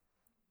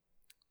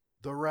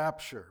The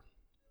rapture.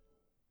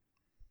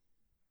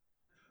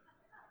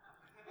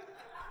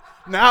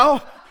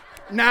 Now,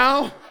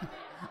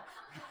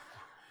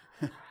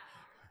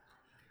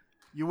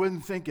 you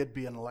wouldn't think it'd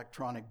be an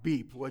electronic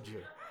beep, would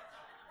you?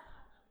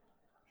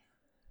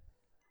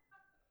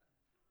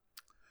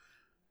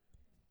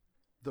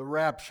 The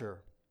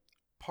rapture,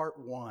 part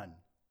 1.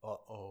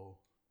 Uh-oh.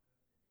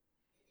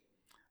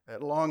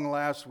 At long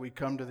last, we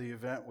come to the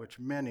event which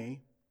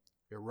many,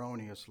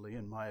 erroneously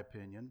in my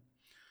opinion,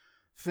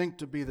 think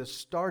to be the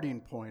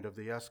starting point of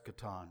the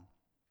eschaton,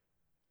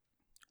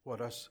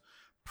 what us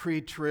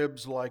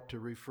pre-tribs like to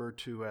refer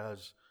to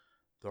as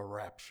the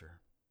rapture.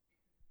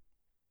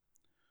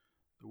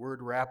 The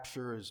word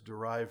rapture is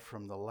derived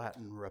from the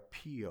Latin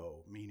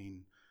rapio,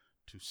 meaning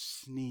to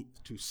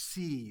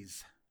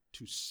seize,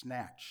 to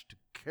snatch, to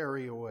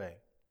carry away.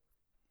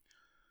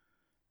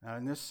 Now,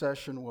 in this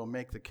session, we'll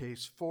make the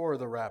case for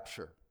the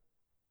rapture.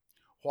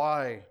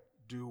 Why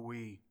do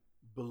we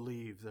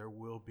believe there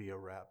will be a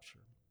rapture?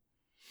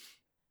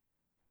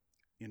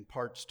 In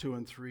parts 2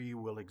 and 3,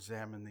 we'll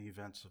examine the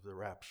events of the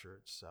rapture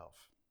itself.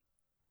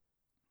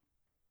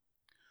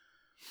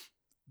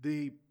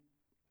 The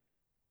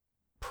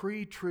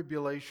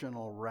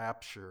pre-tribulational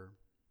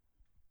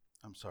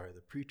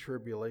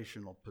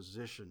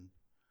position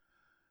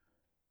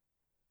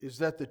is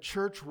that the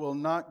church will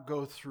not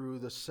go through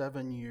the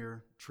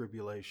 7-year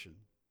tribulation,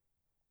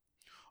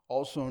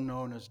 also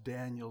known as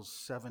Daniel's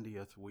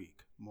 70th week.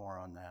 More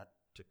on that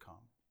to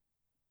come.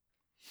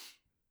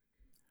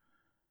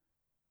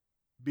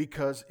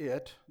 Because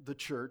the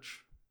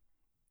church,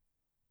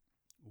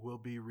 will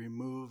be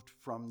removed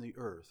from the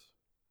earth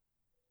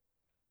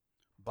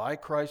by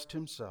Christ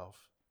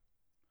himself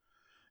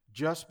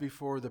just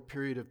before the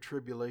period of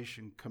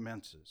tribulation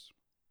commences.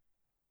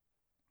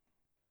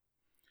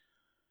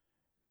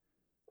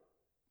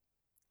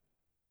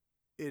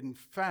 In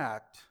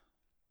fact,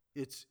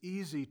 it's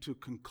easy to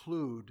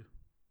conclude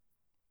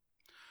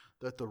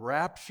that the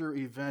rapture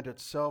event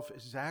itself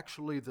is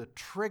actually the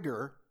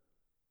trigger,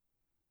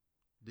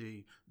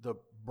 the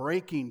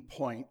breaking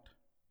point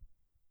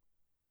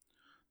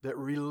that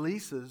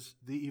releases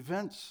the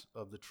events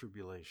of the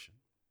tribulation.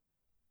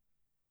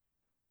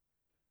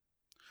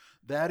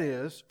 That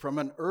is, from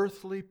an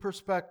earthly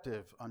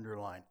perspective,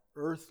 underline,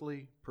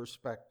 earthly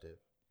perspective,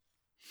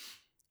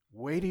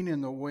 waiting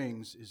in the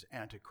wings is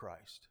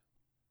Antichrist,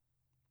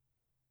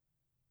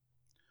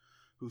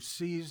 who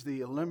sees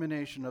the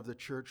elimination of the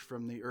church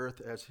from the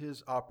earth as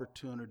his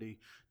opportunity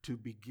to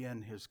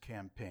begin his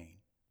campaign.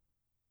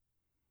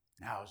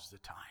 Now's the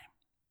time.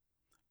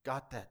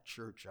 Got that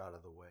church out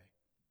of the way.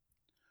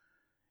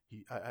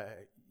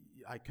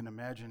 I can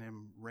imagine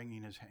him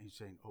wringing his hand,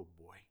 saying, "Oh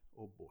boy,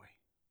 oh boy."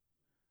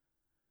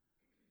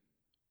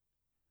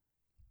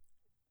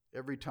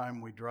 Every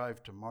time we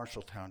drive to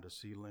Marshalltown to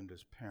see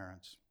Linda's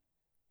parents,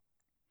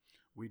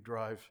 we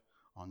drive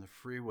on the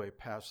freeway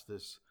past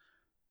this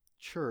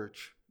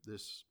church,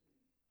 this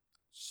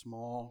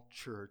small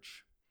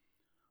church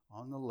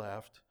on the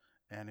left,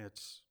 and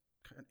it's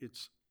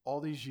all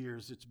these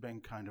years it's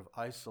been kind of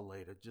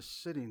isolated,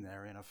 just sitting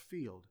there in a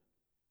field,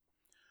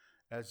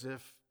 as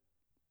if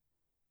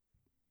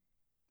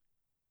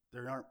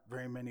there aren't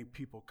very many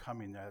people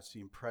coming there. That's the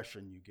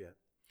impression you get.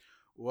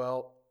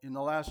 Well, in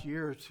the last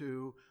year or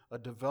two, a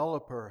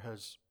developer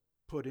has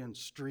put in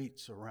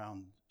streets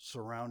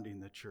surrounding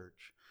the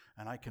church.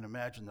 And I can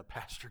imagine the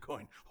pastor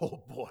going,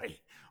 oh boy,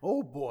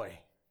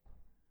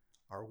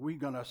 are we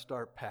going to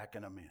start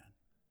packing them in?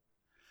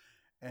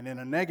 And in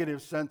a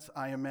negative sense,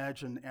 I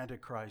imagine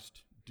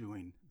Antichrist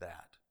doing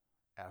that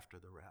after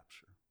the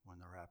rapture, when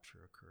the rapture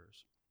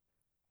occurs.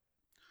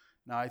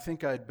 Now, I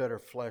think I'd better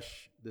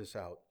flesh this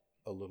out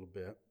a little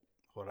bit,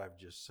 what I've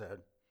just said.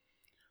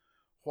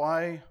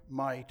 Why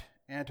might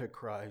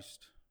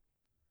Antichrist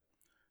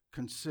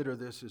consider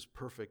this his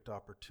perfect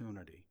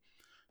opportunity?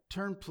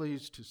 Turn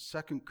please to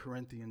 2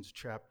 Corinthians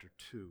chapter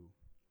 2.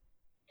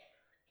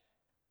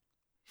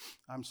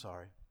 I'm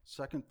sorry,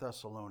 2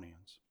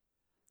 Thessalonians.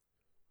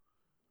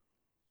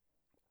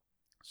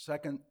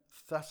 2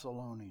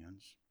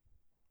 Thessalonians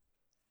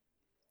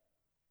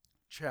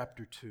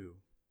chapter 2.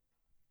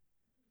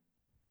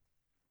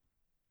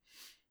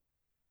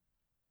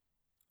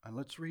 And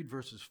let's read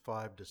verses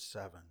 5 to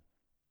 7.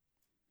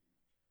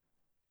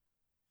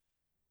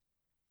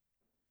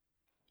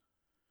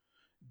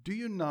 Do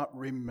you not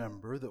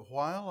remember that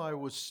while I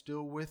was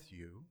still with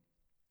you,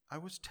 I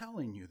was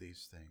telling you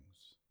these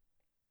things?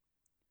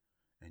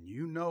 And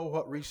you know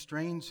what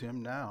restrains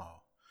him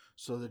now,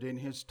 so that in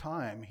his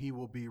time he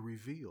will be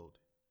revealed.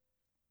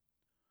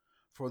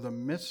 For the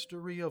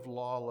mystery of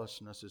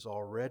lawlessness is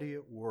already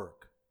at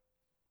work.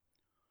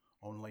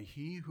 Only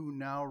he who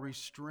now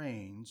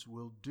restrains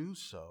will do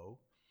so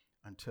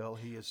until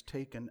he is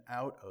taken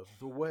out of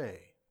the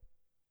way.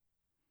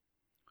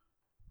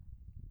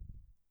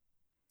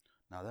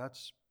 Now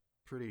that's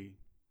pretty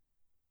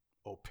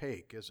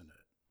opaque, isn't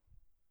it?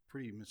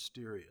 Pretty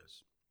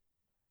mysterious.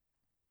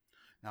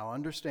 Now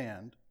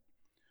understand,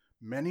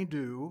 many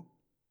do,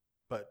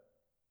 but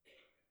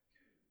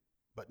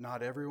but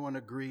not everyone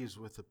agrees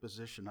with the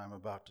position I'm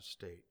about to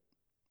state.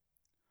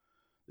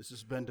 This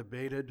has been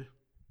debated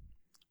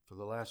for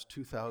the last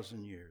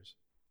 2,000 years,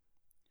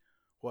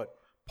 what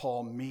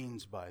Paul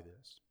means by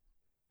this.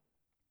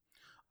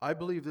 I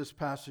believe this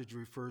passage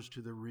refers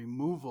to the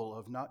removal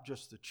of not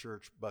just the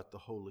church, but the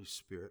Holy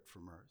Spirit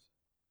from earth.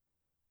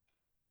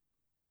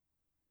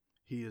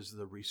 He is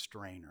the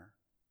restrainer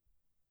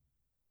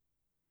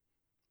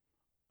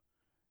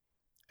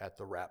at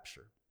the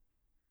rapture.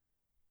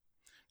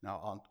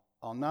 Now,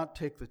 I'll not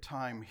take the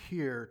time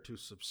here to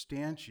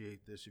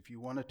substantiate this. If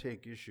you want to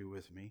take issue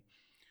with me,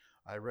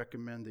 I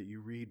recommend that you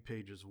read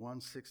pages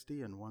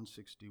 160 and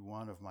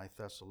 161 of my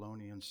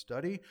Thessalonian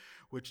study,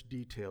 which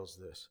details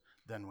this.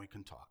 Then we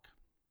can talk.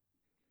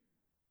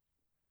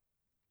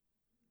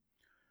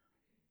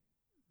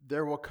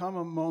 There will come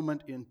a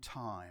moment in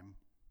time,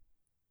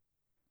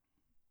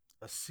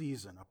 a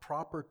season, a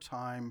proper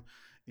time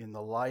in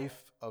the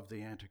life of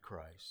the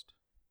Antichrist,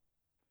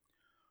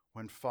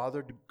 when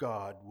Father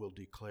God will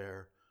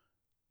declare,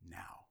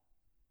 now.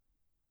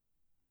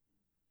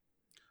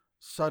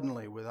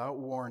 Suddenly, without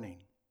warning,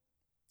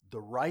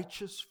 the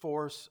righteous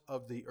force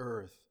of the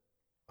earth,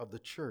 of the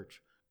church,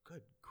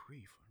 good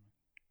grief.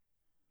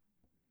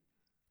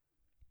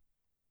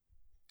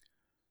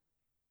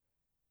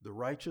 The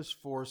righteous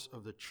force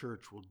of the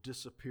church will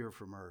disappear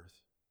from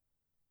earth,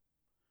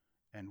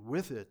 and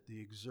with it, the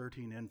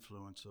exerting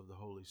influence of the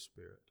Holy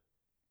Spirit.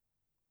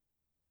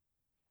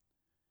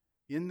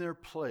 In their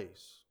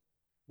place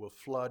will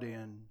flood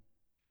in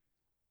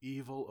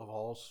evil of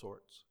all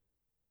sorts,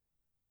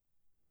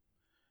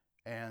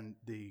 and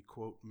the,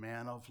 quote,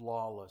 man of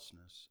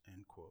lawlessness,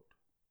 end quote,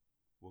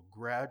 will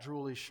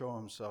gradually show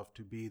himself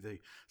to be the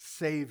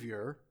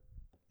Savior,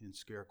 in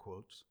scare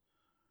quotes,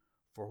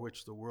 for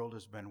which the world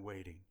has been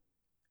waiting.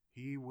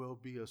 He will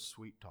be a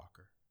sweet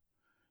talker.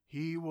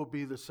 He will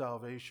be the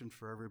salvation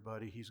for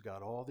everybody. He's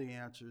got all the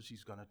answers.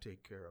 He's going to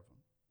take care of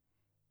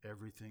them.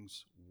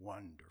 Everything's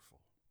wonderful.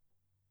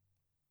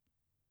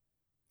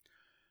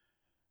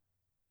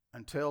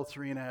 Until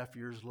 3.5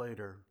 years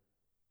later,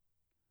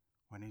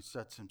 when he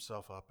sets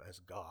himself up as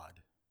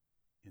God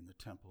in the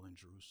temple in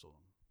Jerusalem.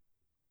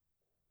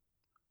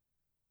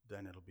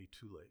 Then it'll be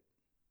too late.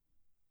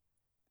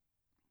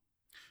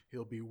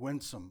 He'll be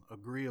winsome,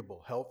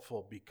 agreeable,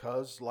 helpful,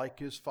 because, like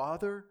his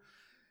Father,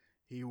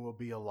 he will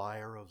be a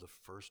liar of the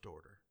first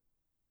order.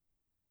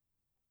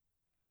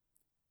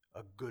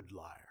 A good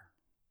liar.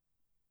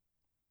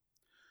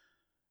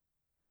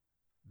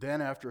 Then,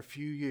 after a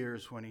few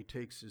years, when he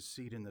takes his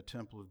seat in the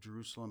temple of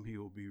Jerusalem, he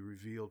will be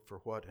revealed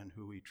for what and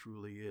who he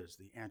truly is,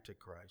 the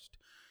Antichrist,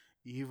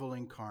 evil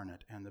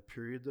incarnate. And the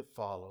period that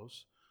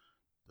follows,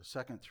 the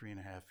second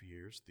 3.5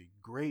 years, the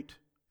Great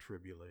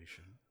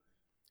Tribulation,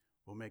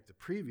 will make the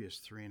previous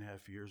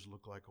 3.5 years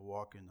look like a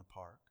walk in the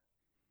park.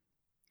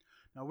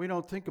 Now, we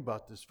don't think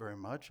about this very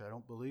much. I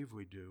don't believe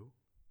we do.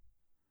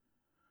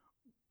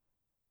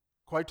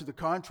 Quite to the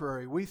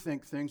contrary, we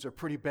think things are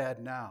pretty bad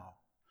now.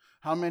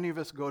 How many of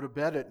us go to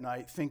bed at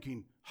night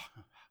thinking,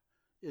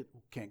 it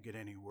can't get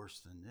any worse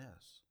than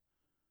this?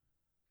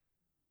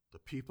 The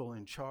people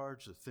in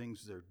charge, the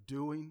things they're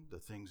doing, the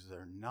things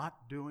they're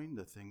not doing,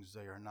 the things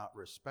they are not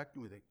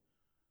respecting. We think,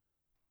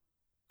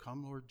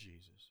 come Lord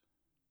Jesus,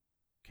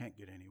 can't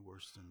get any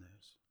worse than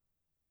this.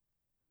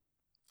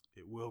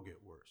 It will get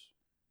worse.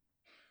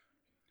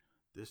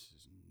 This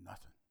is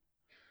nothing.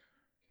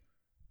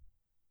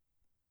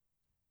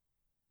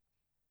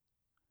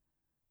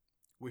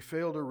 We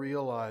fail to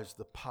realize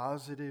the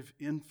positive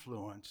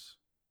influence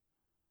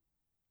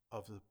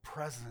of the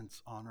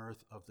presence on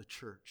earth of the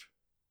church.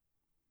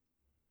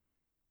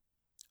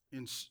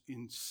 In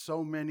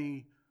so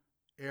many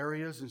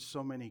areas, in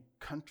so many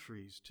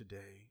countries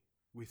today,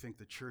 we think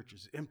the church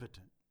is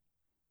impotent.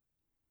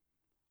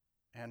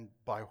 And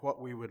by what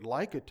we would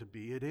like it to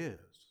be, it is.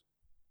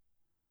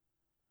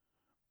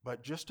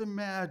 But just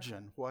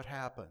imagine what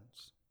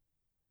happens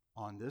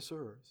on this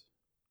earth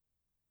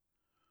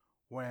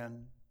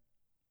when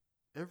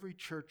every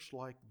church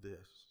like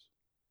this,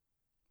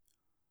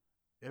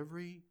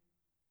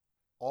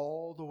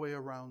 all the way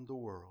around the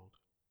world,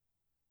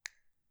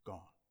 gone.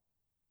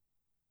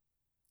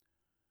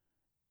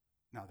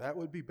 Now that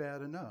would be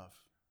bad enough.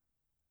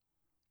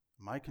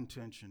 My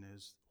contention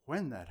is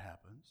when that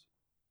happens,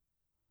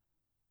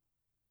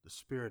 the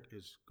Spirit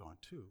is gone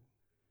too.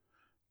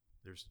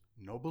 There's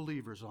no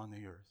believers on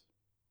the earth.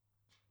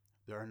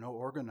 There are no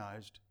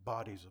organized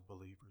bodies of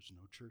believers,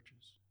 no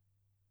churches.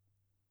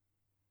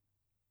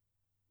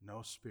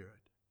 No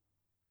Spirit.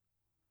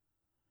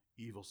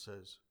 Evil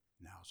says,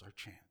 now's our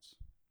chance.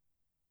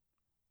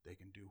 They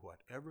can do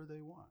whatever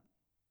they want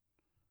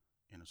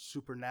in a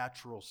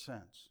supernatural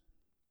sense.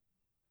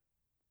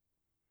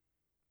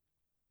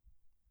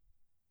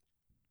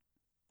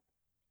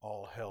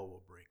 All hell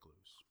will break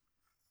loose.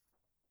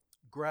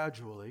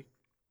 Gradually,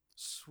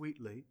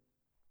 sweetly.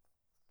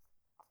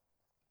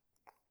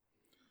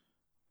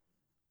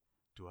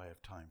 Do I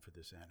have time for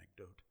this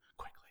anecdote?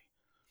 Quickly.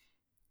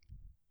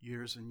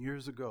 Years and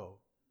years ago,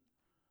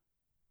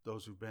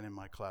 those who've been in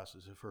my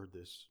classes have heard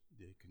this.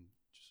 They can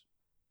just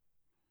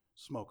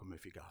Smoke them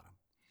if you got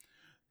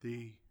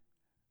them.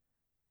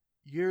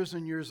 Years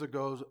and years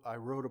ago, I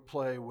wrote a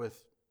play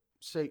with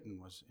Satan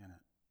was in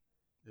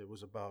it. It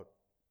was about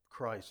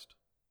Christ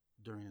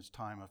during his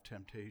time of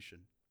temptation.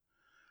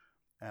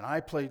 And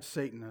I played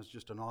Satan as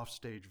just an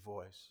offstage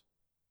voice.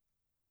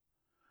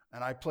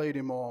 And I played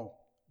him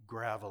all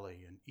gravelly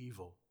and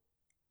evil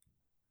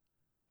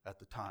at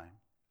the time.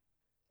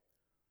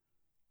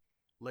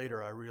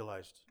 Later, I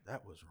realized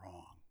that was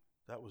wrong.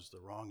 That was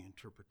the wrong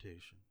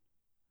interpretation.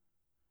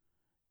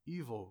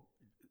 Evil,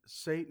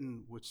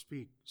 Satan would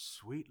speak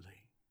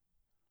sweetly,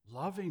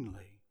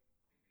 lovingly,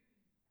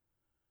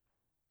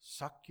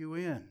 suck you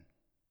in,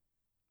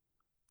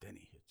 then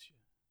he hits you.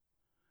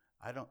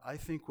 I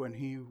think when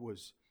he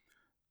was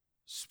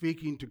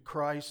speaking to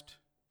Christ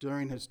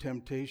during his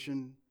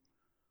temptation,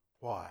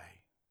 why?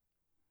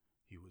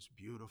 He was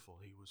beautiful,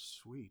 he was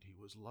sweet, he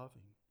was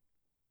loving.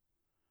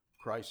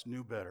 Christ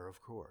knew better, of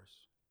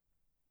course,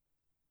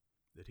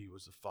 that he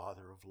was the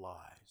father of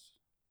lies.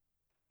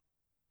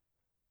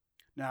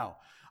 Now,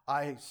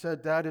 I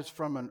said that is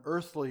from an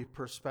earthly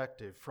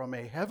perspective. From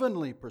a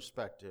heavenly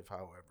perspective,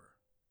 however,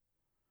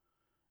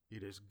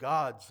 it is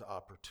God's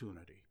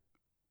opportunity.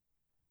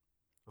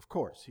 Of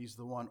course, he's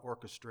the one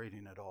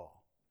orchestrating it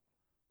all.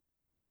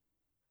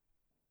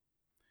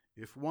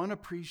 If one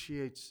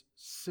appreciates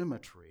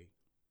symmetry,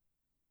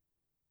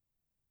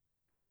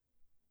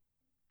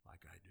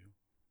 like I do,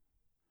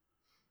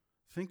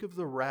 think of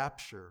the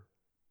rapture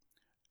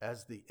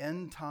as the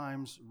end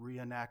times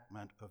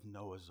reenactment of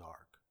Noah's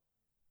Ark,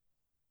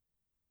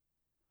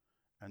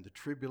 and the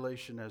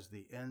tribulation as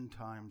the end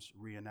times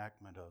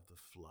reenactment of the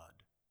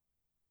flood.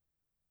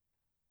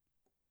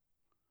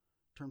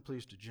 Turn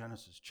please to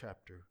Genesis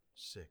chapter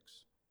 6.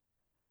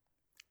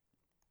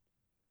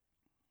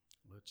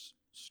 Let's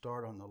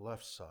start on the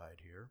left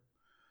side here.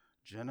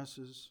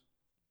 Genesis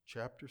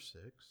chapter 6.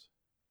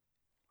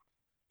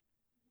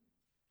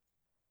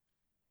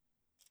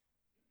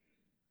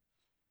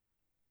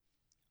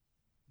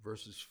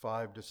 Verses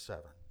 5 to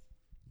 7.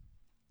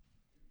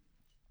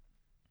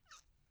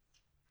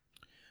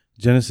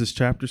 Genesis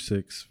chapter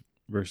 6,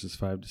 verses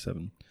 5 to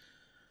 7.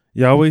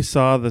 Yahweh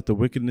saw that the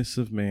wickedness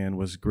of man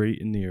was great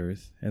in the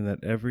earth, and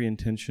that every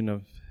intention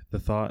of the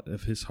thought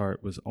of his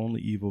heart was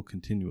only evil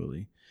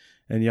continually.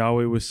 And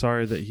Yahweh was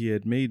sorry that he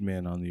had made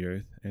man on the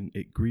earth, and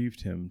it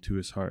grieved him to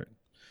his heart.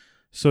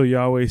 So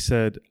Yahweh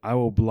said, I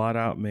will blot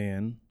out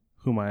man,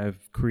 whom I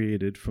have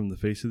created from the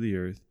face of the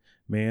earth,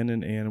 man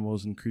and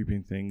animals and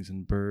creeping things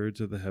and birds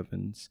of the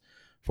heavens,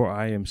 for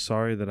I am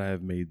sorry that I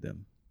have made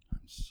them.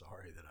 I'm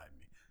sorry that I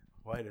made.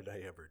 Why did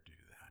I ever do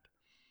that?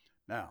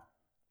 Now,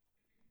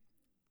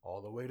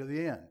 all the way to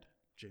the end.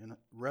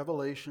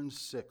 Revelation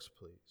 6,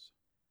 please.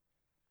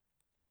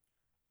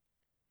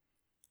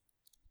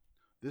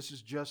 This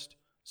is just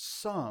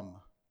some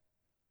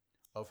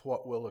of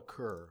what will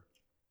occur.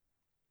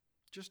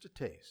 Just a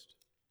taste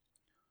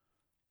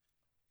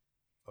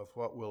of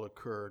what will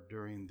occur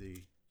during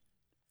the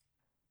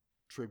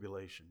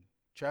tribulation.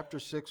 Chapter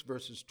 6,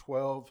 verses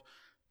 12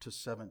 to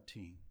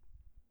 17.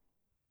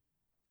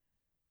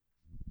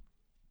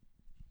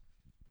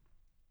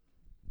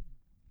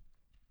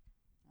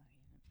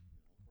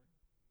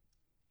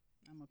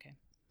 I'm okay.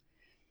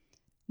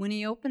 When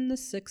he opened the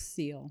sixth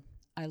seal,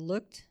 I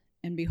looked,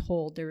 and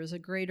behold, there was a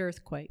great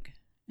earthquake,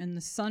 and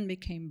the sun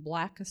became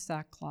black as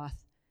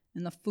sackcloth,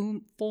 and the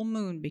full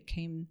moon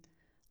became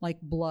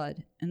like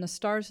blood, and the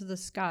stars of the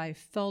sky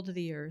fell to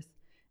the earth,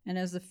 and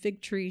as the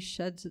fig tree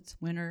sheds its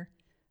winter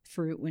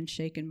fruit when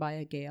shaken by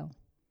a gale.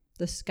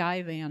 The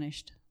sky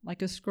vanished,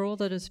 like a scroll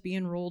that is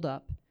being rolled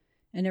up,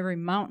 and every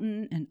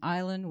mountain and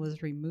island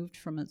was removed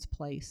from its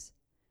place.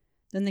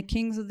 Then the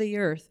kings of the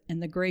earth,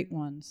 and the great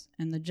ones,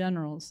 and the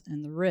generals,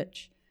 and the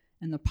rich,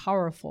 and the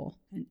powerful,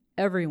 and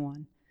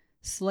everyone,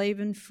 slave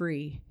and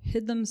free,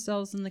 hid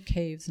themselves in the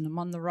caves and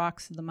among the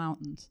rocks of the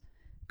mountains,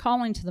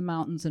 calling to the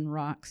mountains and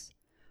rocks,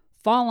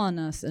 fall on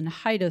us and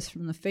hide us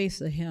from the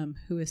face of him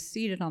who is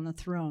seated on the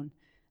throne,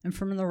 and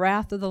from the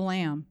wrath of the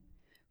Lamb.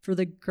 For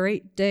the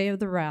great day of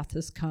the wrath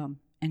has come,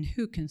 and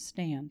who can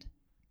stand?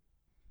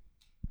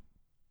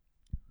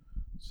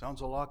 Sounds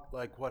a lot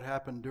like what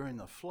happened during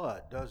the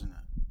flood, doesn't it?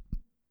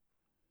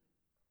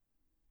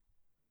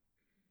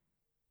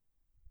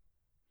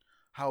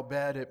 How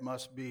bad it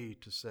must be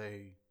to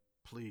say,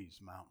 please,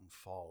 mountain,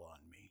 fall on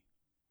me.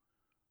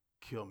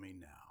 Kill me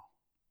now.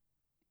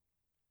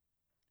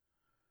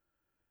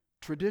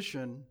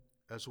 Tradition,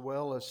 as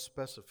well as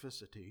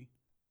specificity,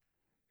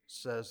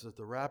 says that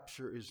the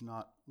rapture is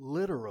not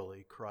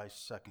literally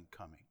Christ's second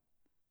coming,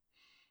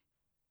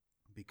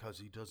 because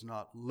he does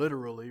not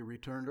literally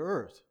return to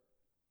earth,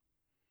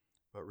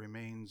 but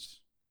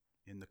remains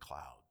in the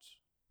clouds.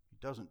 He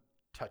doesn't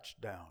touch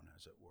down,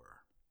 as it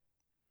were,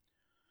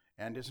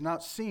 and is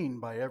not seen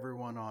by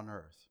everyone on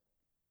earth.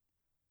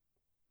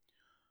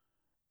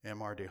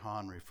 M.R.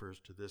 DeHaan refers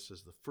to this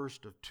as the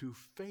first of two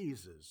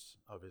phases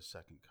of his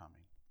second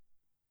coming.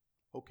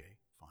 Okay,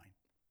 fine.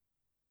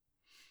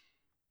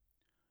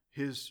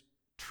 His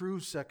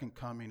true second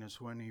coming is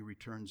when he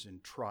returns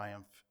in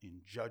triumph, in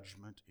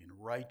judgment, in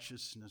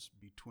righteousness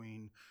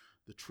between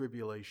the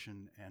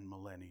tribulation and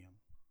millennium.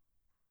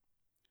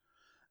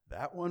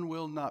 That one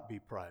will not be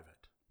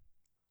private.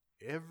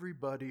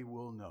 Everybody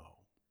will know,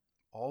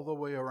 all the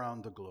way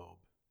around the globe.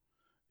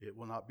 It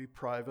will not be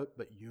private,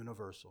 but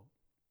universal.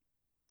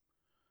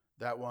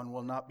 That one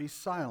will not be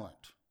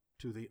silent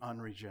to the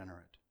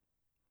unregenerate,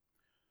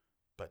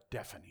 but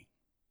deafening.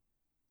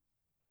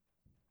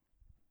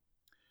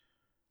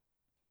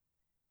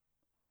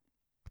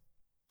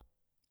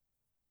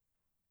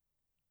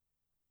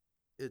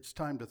 It's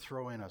time to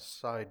throw in a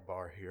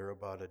sidebar here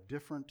about a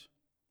different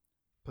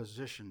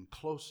position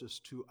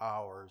closest to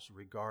ours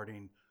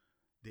regarding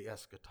the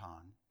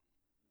eschaton.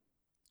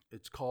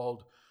 It's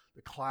called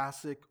the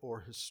classic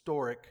or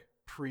historic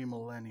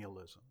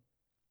premillennialism.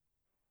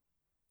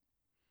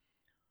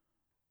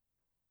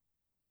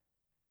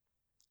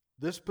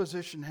 This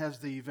position has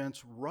the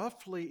events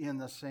roughly in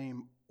the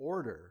same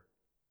order,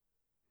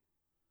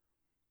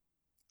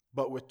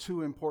 but with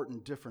two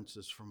important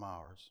differences from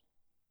ours.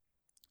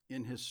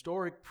 In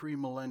historic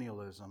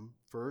premillennialism,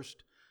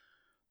 first,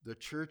 the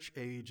church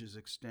age is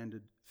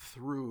extended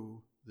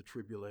through the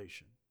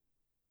tribulation.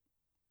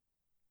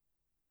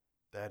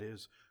 That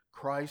is,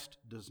 Christ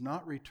does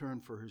not return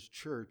for his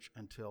church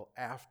until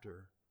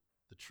after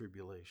the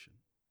tribulation.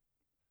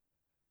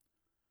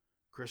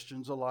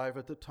 Christians alive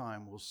at the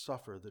time will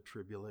suffer the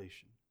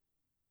tribulation.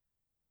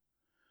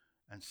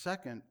 And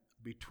second,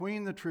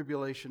 between the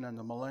tribulation and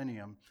the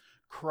millennium,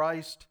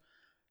 Christ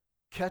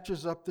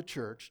catches up the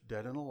church,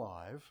 dead and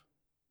alive,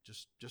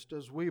 just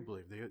as we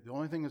believe. The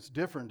only thing that's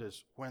different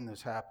is when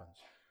this happens.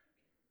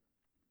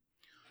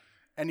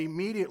 And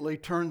immediately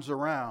turns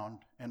around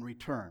and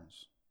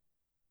returns.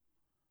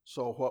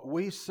 So what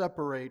we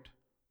separate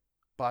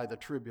by the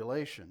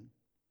tribulation,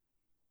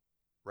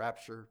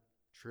 rapture,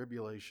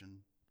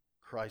 tribulation,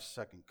 Christ's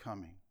second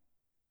coming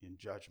in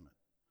judgment.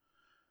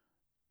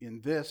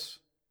 In this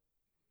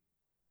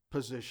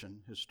position,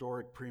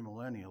 historic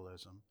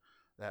premillennialism,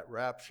 that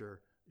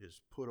rapture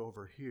is put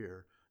over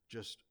here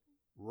just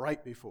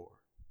right before.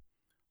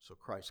 So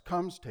Christ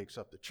comes, takes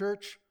up the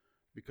church,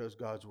 because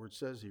God's word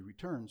says he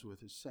returns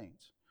with his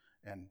saints,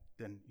 and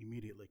then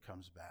immediately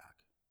comes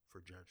back for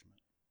judgment.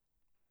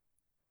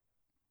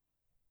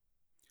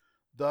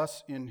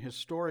 Thus, in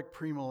historic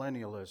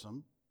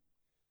premillennialism,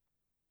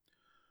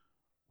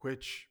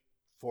 which,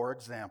 for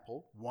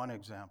example, one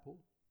example,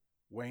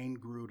 Wayne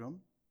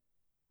Grudem,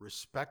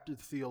 respected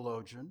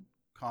theologian,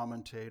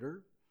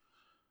 commentator,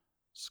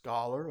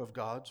 scholar of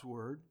God's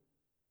word,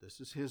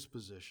 this is his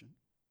position.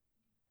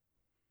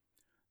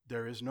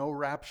 There is no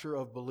rapture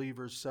of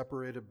believers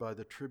separated by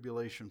the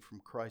tribulation from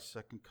Christ's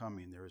second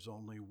coming. There is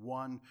only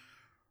one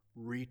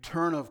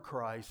return of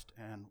Christ,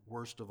 and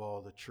worst of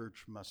all, the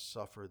church must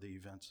suffer the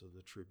events of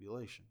the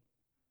tribulation.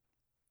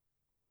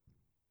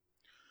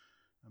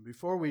 And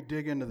before we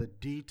dig into the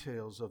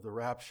details of the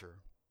rapture,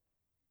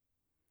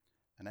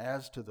 and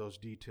as to those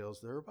details,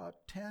 there are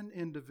about 10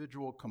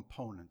 individual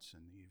components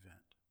in the event.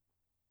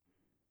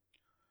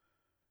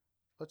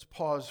 Let's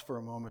pause for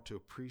a moment to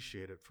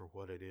appreciate it for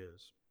what it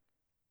is.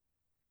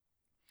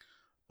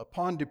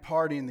 Upon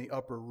departing the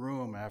upper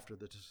room after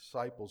the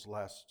disciples'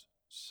 last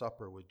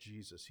supper with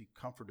Jesus, he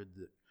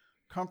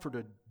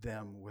comforted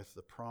them with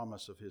the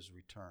promise of his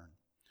return.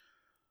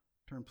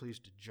 Turn please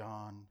to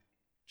John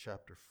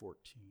chapter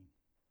 14.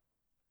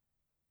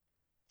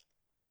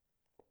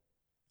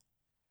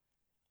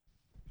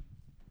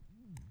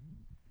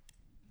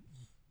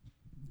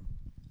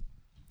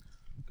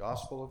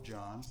 Gospel of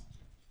John,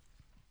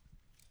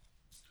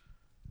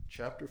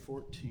 chapter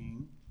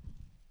 14,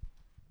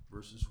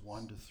 verses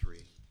 1 to 3.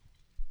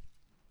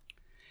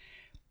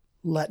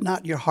 Let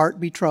not your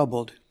heart be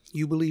troubled.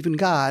 You believe in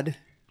God,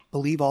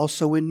 believe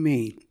also in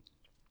me.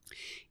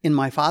 In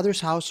my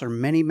Father's house are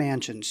many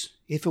mansions.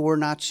 If it were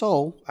not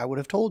so, I would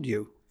have told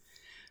you.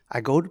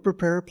 I go to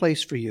prepare a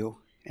place for you.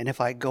 And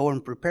if I go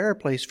and prepare a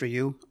place for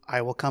you,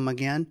 I will come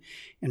again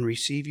and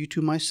receive you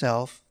to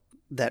myself,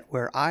 that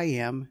where I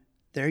am,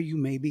 there you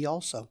may be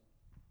also.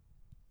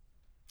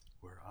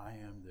 Where I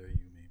am, there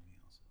you may be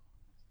also.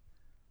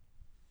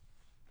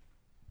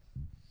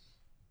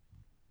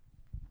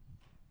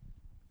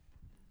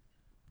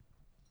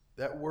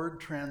 That word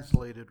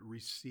translated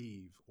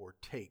receive or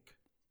take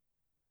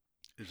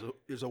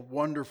is a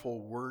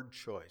wonderful word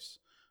choice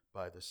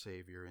by the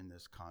Savior in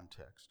this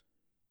context.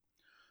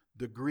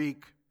 The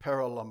Greek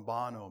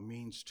paralambano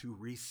means to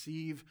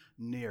receive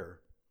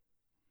near.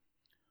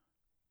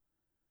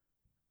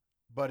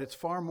 But it's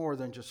far more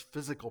than just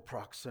physical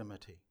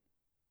proximity.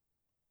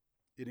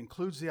 It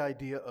includes the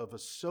idea of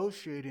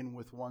associating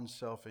with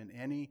oneself in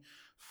any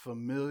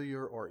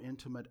familiar or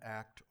intimate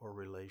act or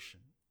relation.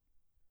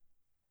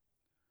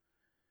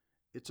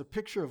 It's a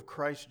picture of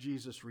Christ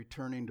Jesus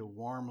returning to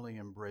warmly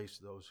embrace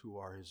those who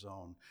are his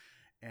own.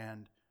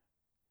 And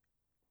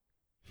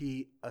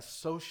he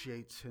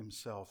associates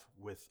himself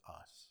with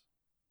us.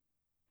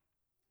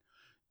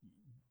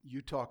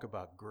 You talk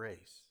about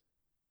grace.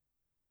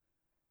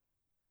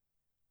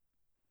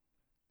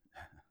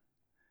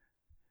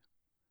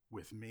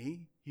 with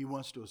me. He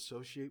wants to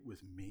associate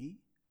with me.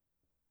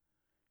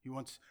 He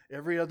wants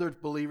every other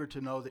believer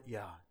to know that,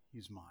 yeah,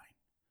 he's mine.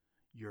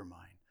 You're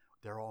mine.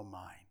 They're all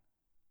mine.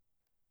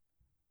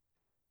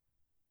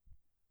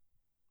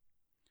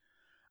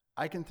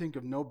 I can think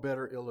of no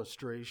better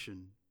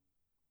illustration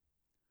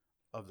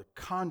of the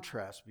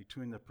contrast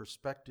between the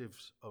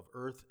perspectives of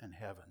earth and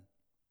heaven.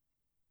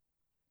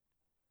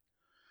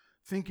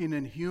 Thinking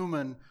in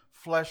human,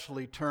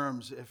 fleshly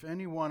terms, if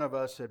any one of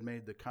us had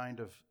made the kind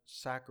of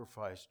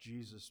sacrifice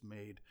Jesus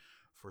made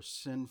for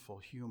sinful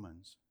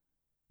humans,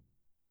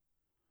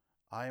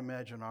 I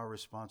imagine our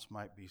response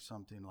might be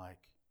something like,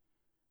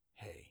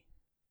 hey,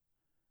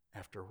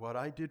 after what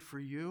I did for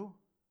you,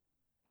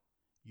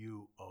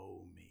 you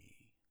owe me.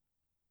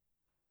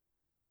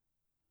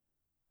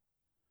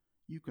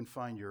 You can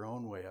find your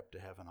own way up to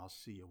heaven. I'll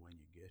see you when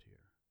you get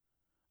here.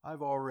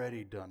 I've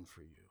already done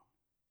for you.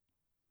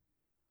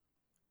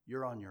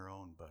 You're on your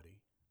own,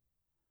 buddy.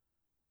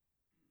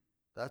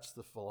 That's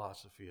the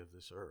philosophy of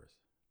this earth,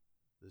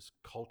 this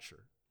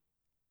culture.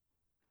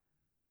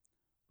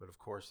 But of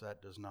course,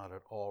 that does not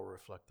at all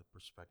reflect the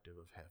perspective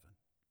of heaven,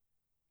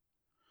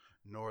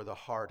 nor the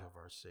heart of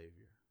our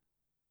Savior.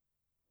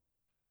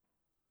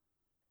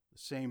 The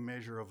same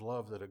measure of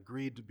love that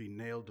agreed to be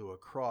nailed to a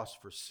cross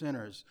for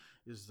sinners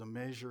is the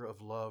measure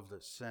of love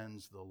that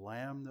sends the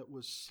Lamb that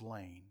was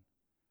slain,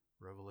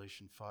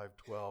 Revelation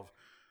 5:12,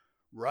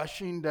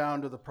 rushing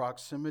down to the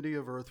proximity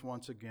of earth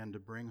once again to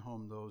bring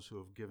home those who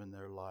have given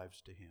their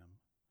lives to him,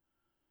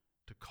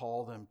 to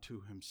call them to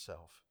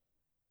himself,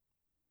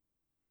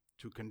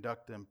 to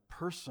conduct them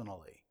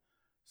personally,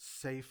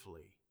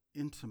 safely,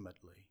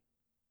 intimately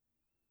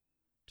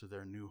to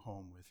their new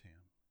home with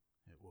him.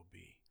 It will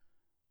be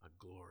a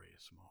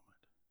glorious moment.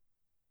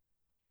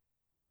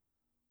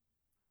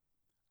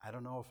 I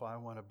don't know if I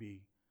want to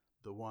be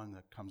the one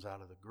that comes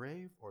out of the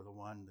grave or the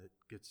one that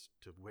gets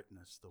to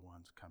witness the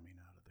ones coming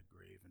out of the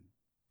grave and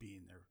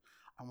being there.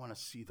 I want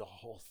to see the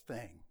whole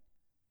thing.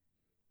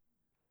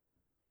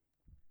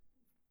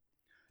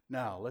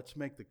 Now, let's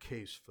make the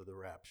case for the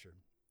rapture.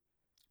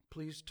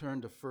 Please turn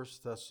to 1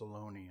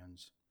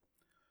 Thessalonians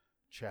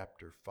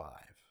chapter 5.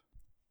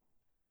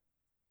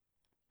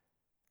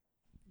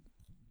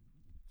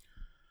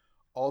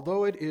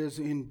 Although it is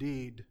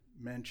indeed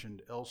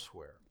mentioned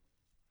elsewhere,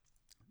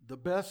 the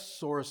best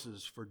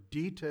sources for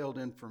detailed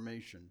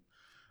information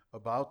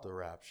about the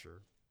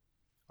rapture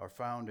are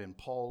found in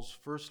Paul's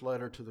first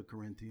letter to the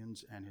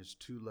Corinthians and his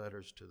 2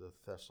 letters to the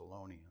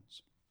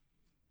Thessalonians.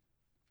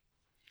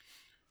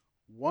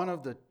 One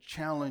of the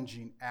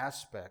challenging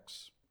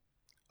aspects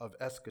of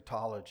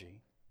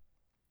eschatology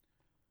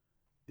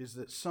is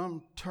that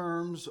some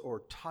terms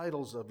or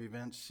titles of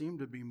events seem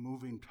to be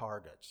moving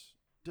targets,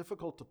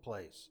 difficult to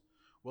place.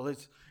 Well,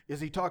 is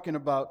he talking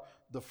about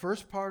the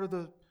first part of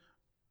the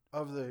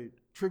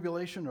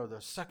tribulation or the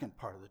second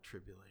part of the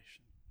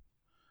tribulation?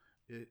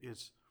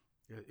 Is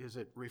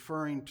it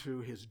referring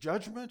to his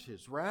judgment,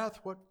 his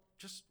wrath?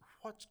 What's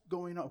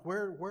going on?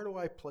 Where do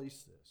I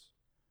place this?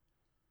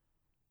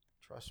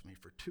 Trust me,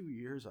 for 2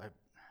 years I said,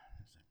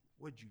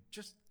 would you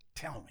just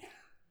tell me?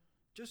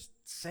 Just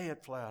say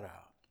it flat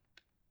out.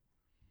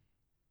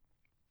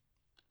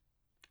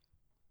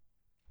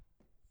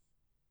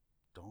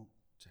 Don't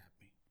zap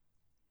me.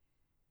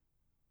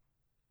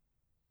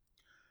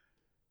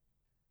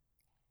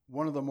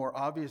 One of the more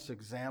obvious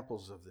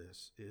examples of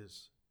this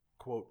is,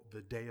 quote,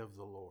 the day of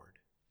the Lord,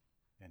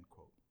 end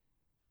quote,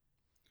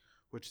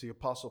 which the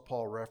Apostle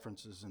Paul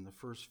references in the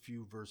first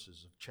few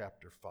verses of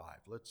chapter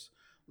 5. Let's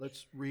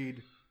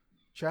read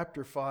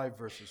chapter 5,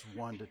 verses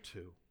 1 to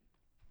 2.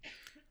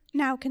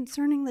 Now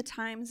concerning the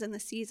times and the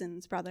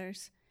seasons,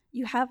 brothers,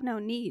 you have no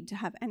need to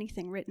have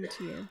anything written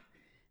to you,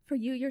 for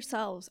you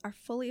yourselves are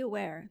fully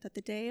aware that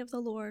the day of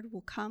the Lord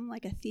will come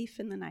like a thief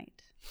in the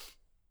night.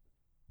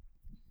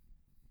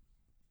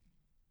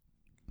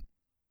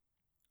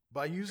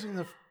 By using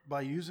the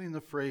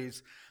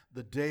phrase,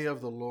 the day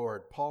of the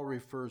Lord, Paul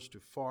refers to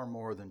far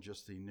more than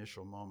just the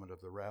initial moment of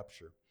the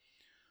rapture.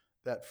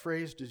 That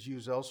phrase is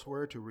used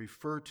elsewhere to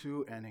refer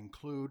to and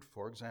include,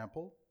 for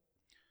example,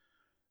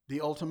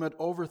 the ultimate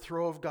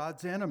overthrow of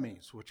God's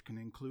enemies, which can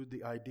include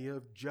the idea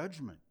of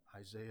judgment,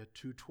 Isaiah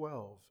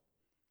 2:12,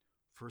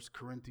 1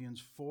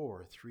 Corinthians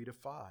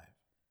 4:3-5.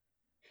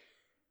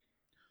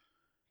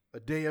 A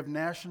day of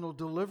national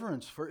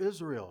deliverance for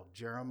Israel,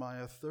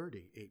 Jeremiah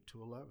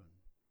 30:8-11.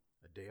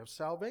 A day of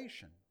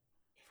salvation,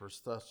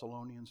 1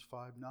 Thessalonians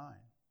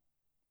 5:9.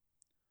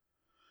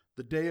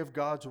 The day of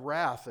God's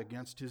wrath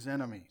against his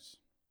enemies,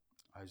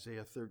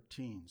 Isaiah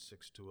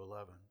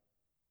 13:6-11.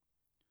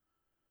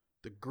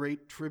 The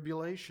great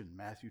tribulation,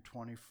 Matthew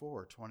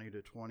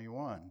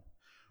 24:20-21,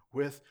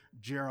 with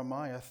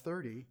Jeremiah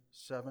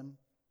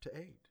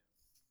 30:7-8.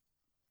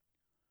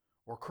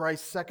 Or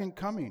Christ's second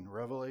coming,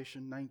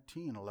 Revelation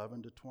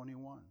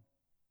 19:11-21.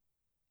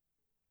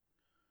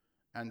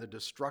 And the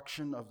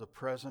destruction of the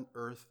present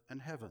earth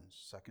and heavens,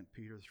 2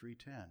 Peter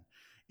 3:10.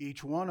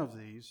 Each one of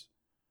these,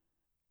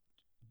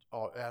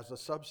 as a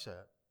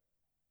subset,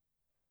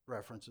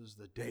 references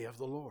the day of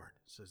the Lord.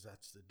 It says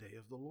that's the day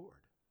of the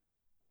Lord.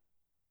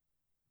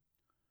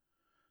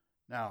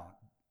 Now,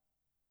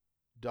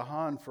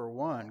 Dahan, for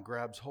one,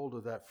 grabs hold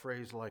of that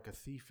phrase like a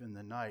thief in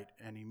the night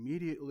and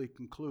immediately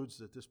concludes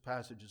that this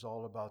passage is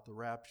all about the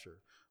rapture.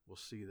 We'll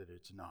see that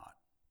it's not.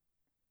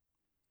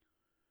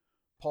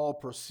 Paul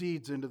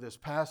proceeds into this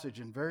passage,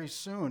 and very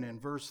soon in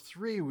verse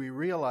 3, we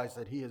realize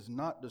that he is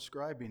not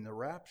describing the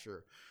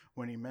rapture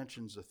when he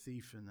mentions a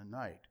thief in the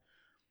night.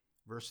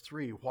 Verse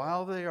 3,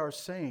 while they are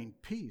saying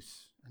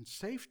peace and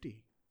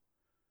safety,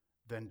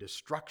 then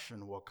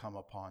destruction will come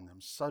upon them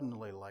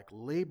suddenly like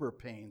labor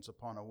pains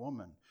upon a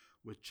woman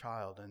with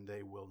child, and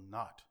they will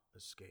not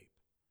escape.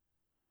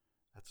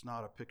 That's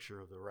not a picture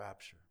of the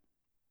rapture.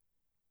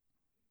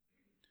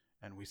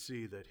 And we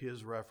see that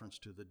his reference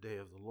to the day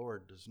of the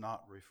Lord does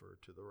not refer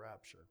to the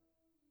rapture.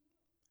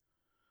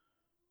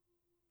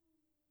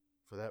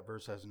 For that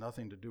verse has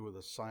nothing to do with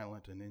a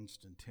silent and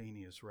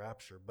instantaneous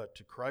rapture, but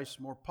to Christ's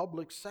more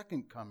public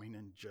second coming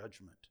in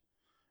judgment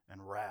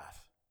and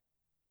wrath.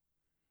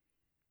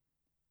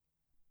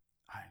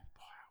 I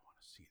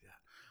want to see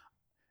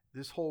that.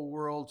 This whole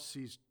world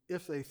sees,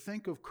 if they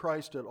think of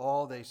Christ at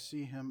all, they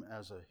see him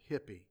as a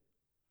hippie,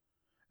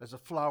 as a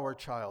flower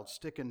child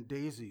sticking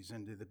daisies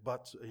into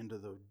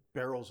the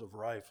barrels of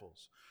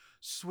rifles.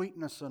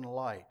 Sweetness and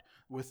light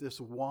with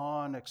this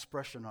wan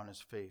expression on his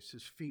face,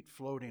 his feet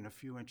floating a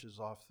few inches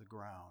off the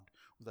ground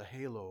with a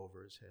halo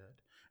over his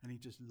head. And he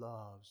just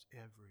loves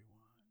everyone.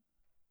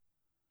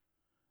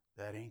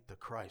 That ain't the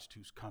Christ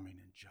who's coming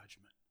in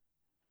judgment.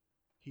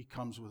 He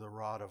comes with a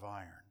rod of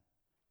iron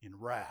in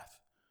wrath.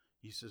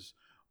 He says,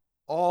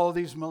 all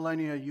these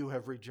millennia you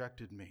have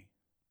rejected me.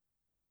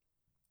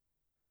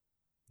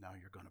 Now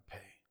you're going to pay.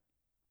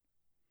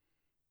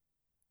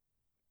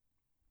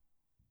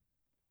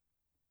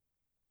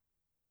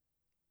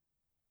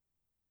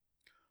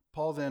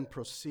 Paul then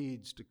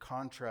proceeds to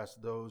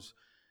contrast those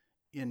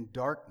in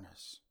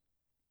darkness,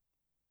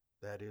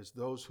 that is,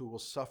 those who will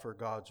suffer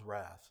God's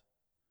wrath,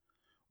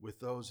 with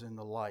those in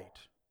the light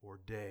or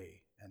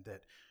day, and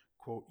that,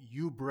 quote,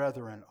 you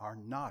brethren are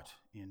not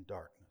in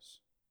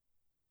darkness,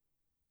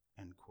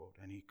 end quote.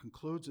 And he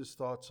concludes his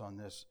thoughts on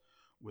this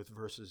with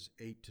verses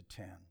 8 to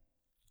 10.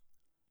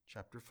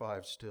 Chapter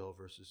 5 still,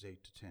 verses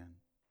 8 to 10.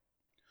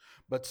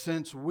 But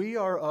since we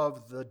are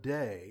of the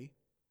day,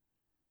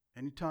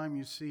 anytime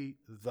you see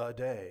the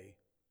day,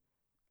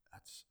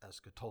 that's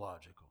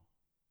eschatological.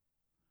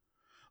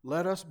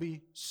 Let us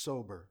be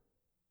sober,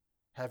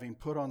 having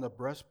put on the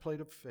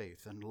breastplate of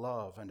faith and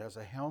love, and as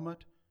a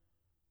helmet,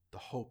 the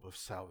hope of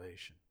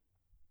salvation.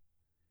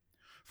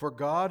 For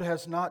God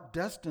has not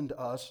destined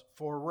us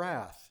for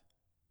wrath,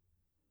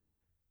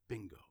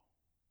 bingo,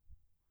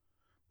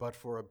 but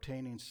for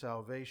obtaining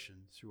salvation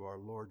through our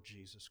Lord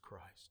Jesus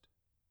Christ,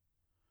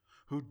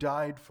 who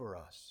died for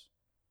us,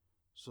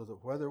 so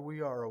that whether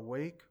we are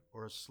awake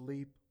or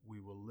asleep, we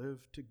will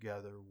live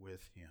together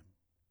with him.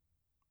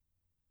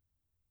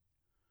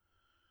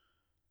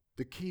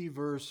 The key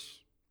verse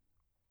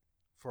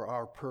for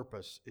our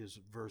purpose is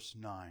verse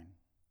 9.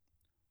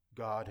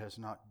 God has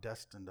not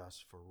destined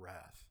us for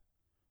wrath.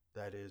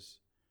 That is,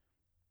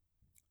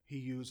 he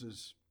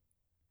uses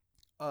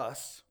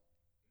us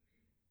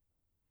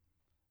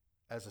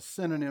as a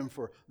synonym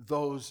for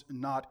those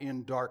not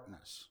in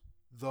darkness,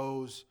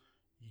 those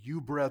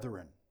you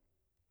brethren,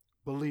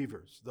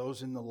 believers,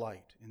 those in the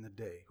light, in the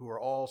day, who are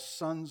all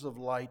sons of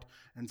light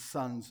and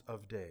sons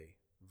of day.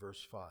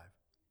 Verse 5.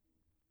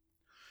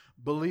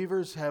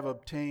 Believers have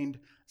obtained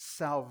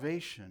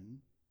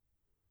salvation,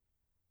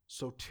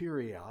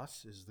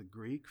 soterios is the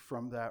Greek,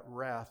 from that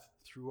wrath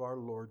through our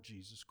Lord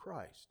Jesus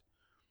Christ.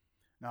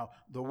 Now,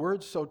 the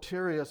word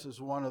soterios is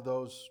one of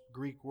those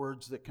Greek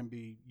words that can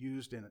be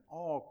used in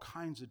all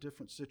kinds of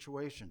different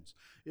situations.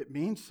 It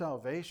means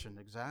salvation,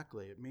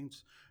 exactly. It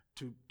means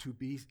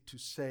to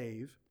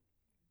save.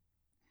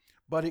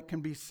 But it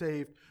can be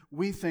saved.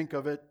 We think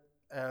of it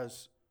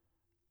as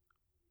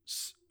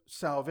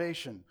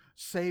salvation,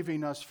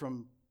 saving us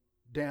from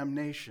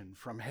damnation,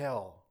 from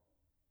hell,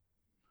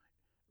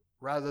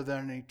 rather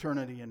than an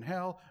eternity in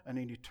hell and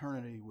an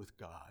eternity with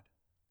God.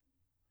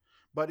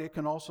 But it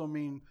can also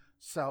mean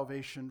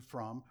salvation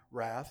from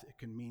wrath. It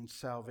can mean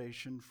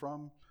salvation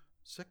from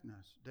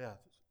sickness,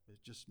 death. It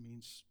just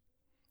means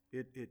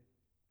it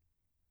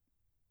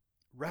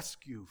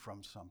rescue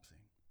from something.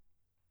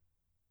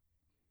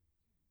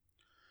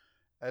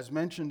 As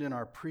mentioned in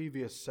our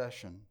previous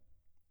session,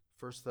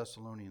 1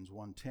 Thessalonians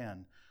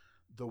 1:10,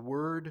 the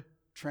word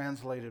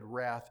translated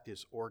wrath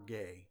is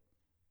orge,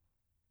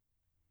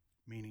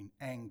 meaning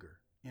anger,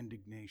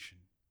 indignation,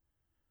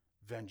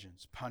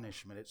 vengeance,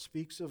 punishment. It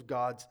speaks of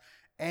God's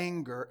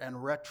anger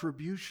and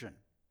retribution.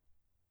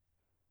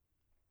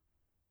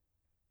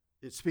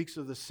 It speaks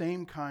of the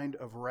same kind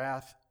of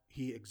wrath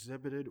he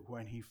exhibited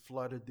when he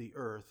flooded the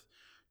earth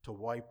to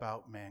wipe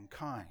out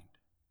mankind.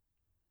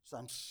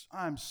 So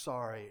I'm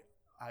sorry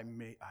I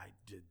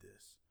did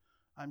this.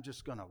 I'm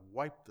just going to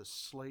wipe the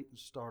slate and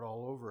start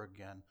all over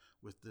again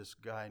with this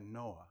guy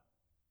Noah,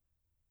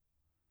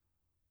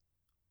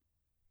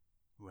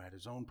 who had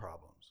his own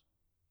problems.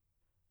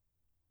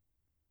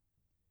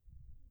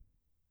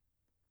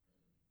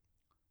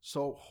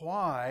 So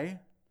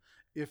why,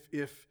 if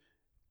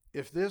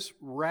this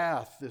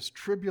wrath, this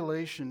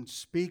tribulation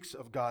speaks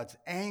of God's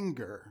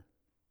anger,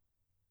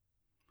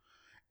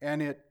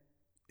 and it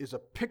is a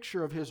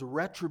picture of his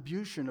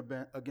retribution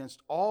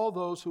against all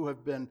those who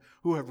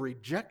have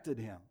rejected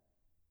him,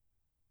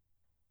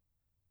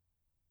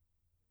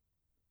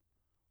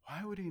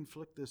 why would he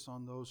inflict this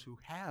on those who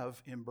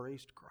have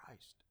embraced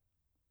Christ?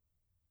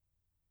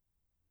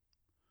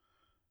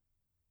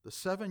 The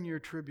 7-year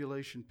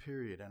tribulation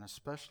period, and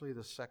especially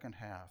the second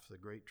half, the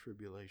Great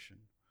Tribulation,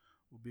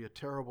 will be a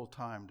terrible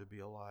time to be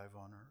alive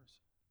on earth.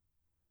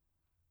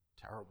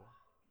 Terrible.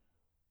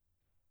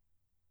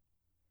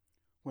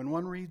 When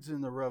one reads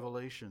in the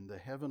Revelation the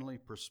heavenly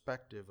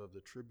perspective of the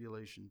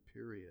tribulation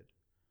period,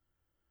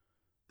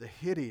 the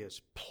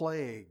hideous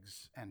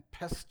plagues and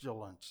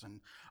pestilence and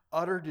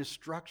utter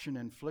destruction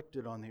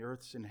inflicted on the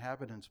earth's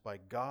inhabitants by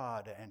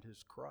God and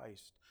his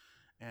Christ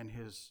and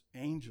his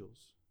angels,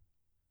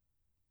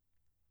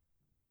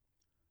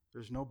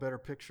 there's no better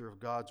picture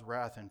of God's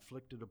wrath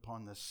inflicted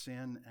upon the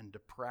sin and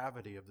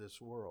depravity of this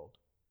world.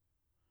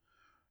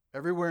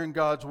 Everywhere in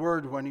God's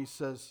word, when he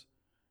says,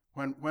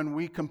 when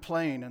we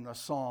complain in the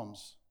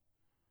Psalms,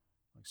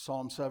 like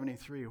Psalm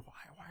 73,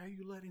 why are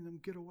you letting them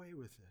get away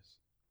with this?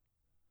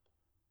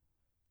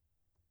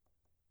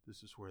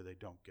 This is where they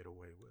don't get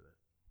away with it.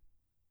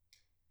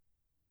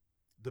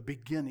 The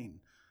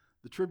beginning,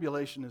 the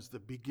tribulation is the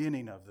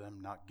beginning of them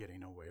not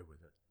getting away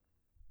with it.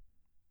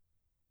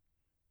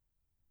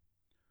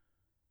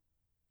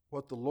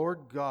 What the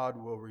Lord God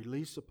will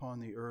release upon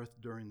the earth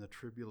during the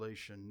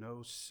tribulation,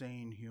 no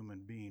sane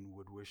human being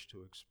would wish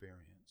to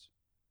experience.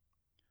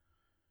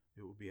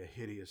 It will be a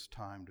hideous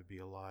time to be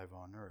alive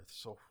on earth.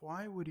 So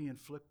why would he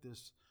inflict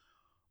this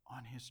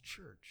on his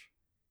church?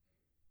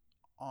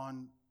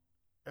 On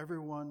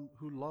everyone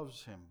who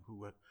loves him,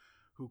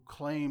 who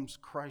claims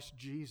Christ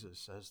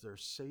Jesus as their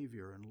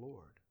Savior and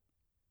Lord?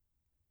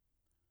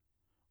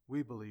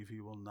 We believe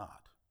he will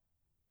not.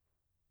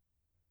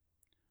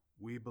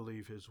 We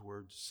believe his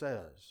word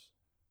says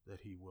that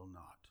he will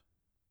not.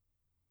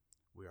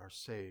 We are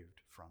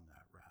saved from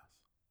that wrath.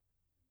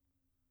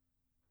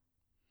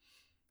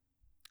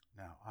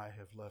 Now, I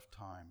have left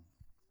time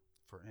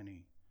for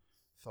any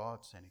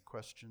thoughts, any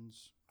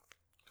questions,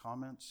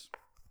 comments,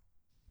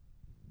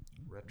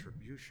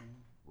 retribution,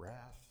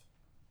 wrath.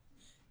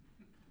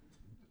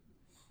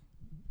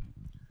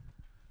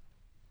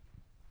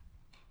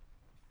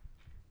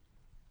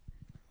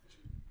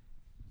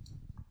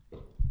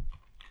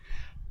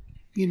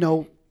 You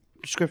know,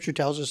 Scripture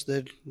tells us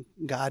that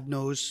God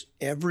knows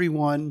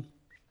everyone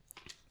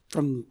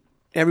who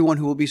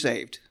will be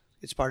saved.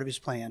 It's part of his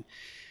plan.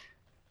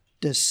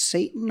 Does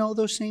Satan know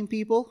those same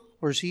people,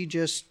 or is he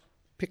just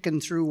picking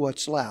through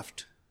what's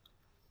left?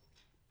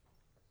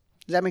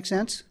 Does that make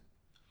sense?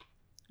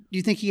 Do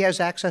you think he has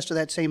access to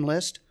that same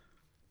list?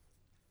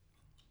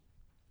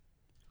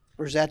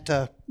 Or is that,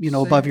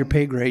 above your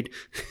pay grade?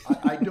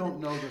 I don't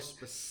know the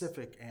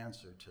specific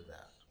answer to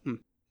that.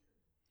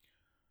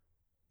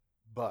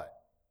 But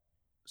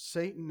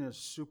Satan is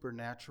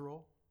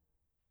supernatural.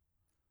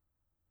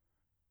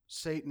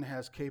 Satan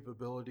has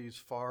capabilities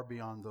far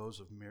beyond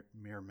those of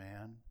mere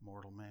man,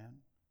 mortal man.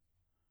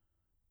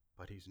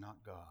 But he's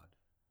not God.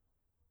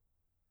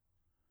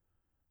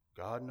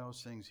 God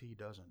knows things he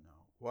doesn't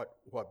know.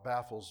 What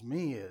baffles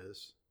me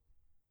is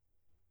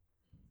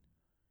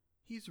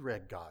he's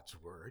read God's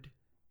word.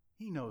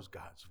 He knows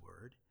God's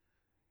word.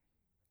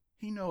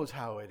 He knows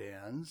how it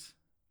ends.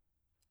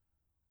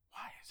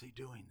 Why is he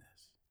doing this?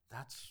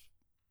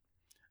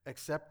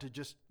 Except to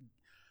just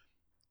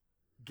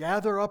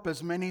gather up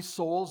as many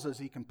souls as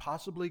he can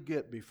possibly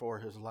get before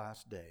his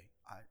last day.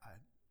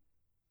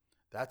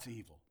 That's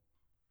evil.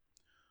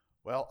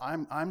 Well,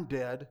 I'm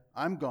dead.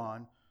 I'm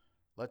gone.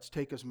 Let's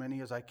take as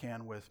many as I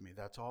can with me.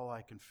 That's all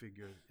I can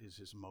figure is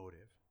his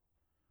motive.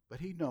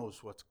 But he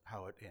knows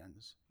how it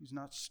ends. He's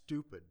not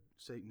stupid.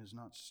 Satan is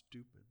not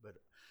stupid. But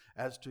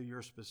as to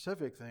your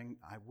specific thing,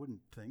 I wouldn't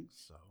think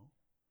so.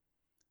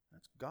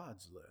 That's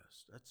God's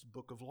list. That's the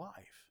book of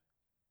life.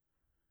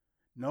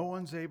 No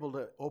one's able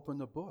to open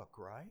the book,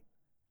 right?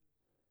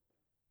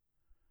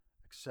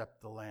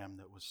 Except the Lamb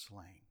that was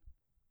slain.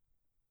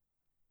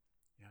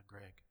 Yeah,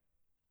 Greg.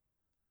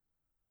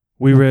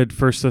 We read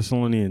 1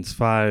 Thessalonians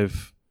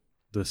 5,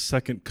 the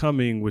second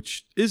coming,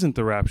 which isn't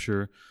the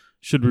rapture.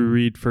 Should we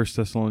read 1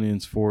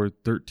 Thessalonians 4,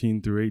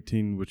 13 through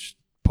 18, which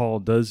Paul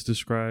does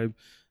describe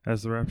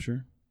as the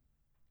rapture?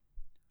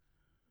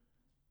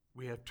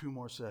 We have 2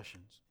 more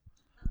sessions.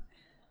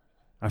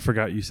 I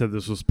forgot you said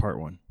this was part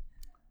 1.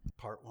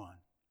 Part 1.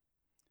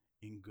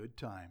 In good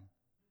time.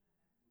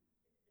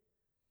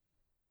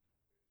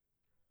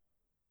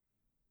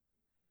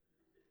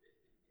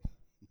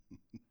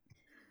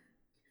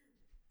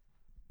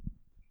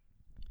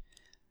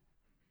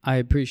 I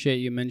appreciate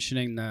you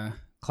mentioning the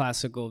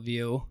classical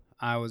view.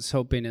 I was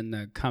hoping in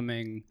the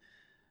coming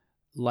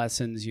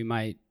lessons you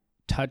might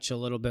touch a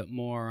little bit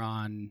more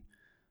on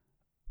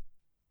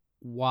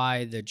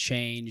why the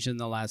change in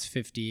the last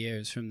 50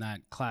 years from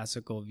that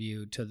classical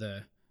view to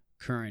the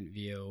current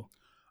view.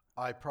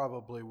 I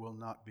probably will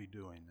not be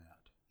doing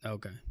that.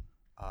 Okay.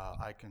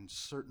 I can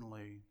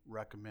certainly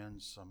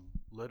recommend some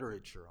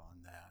literature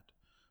on that,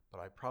 but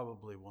I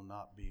probably will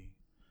not be.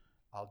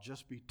 I'll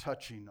just be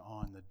touching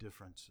on the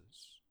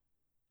differences.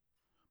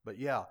 But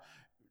yeah,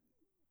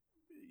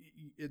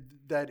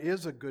 that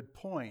is a good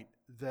point,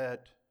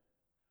 that,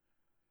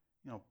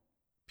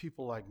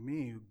 people like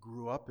me who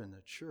grew up in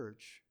the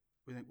church,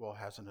 we think, well,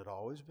 hasn't it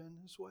always been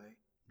this way?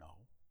 No.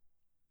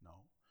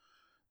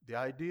 The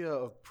idea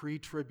of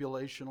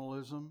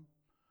pre-tribulationalism,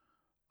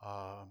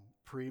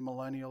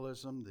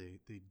 premillennialism,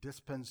 the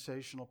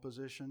dispensational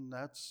position,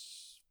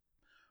 that's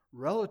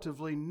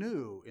relatively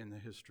new in the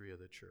history of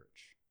the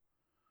church.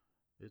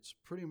 It's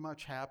pretty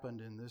much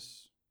happened in the 20th.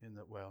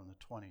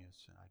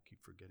 I keep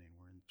forgetting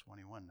we're in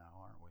 21 now,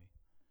 aren't we?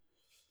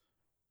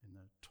 In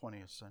the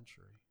 20th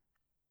century.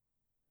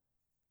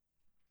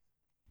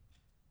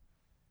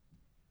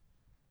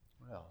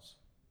 What else?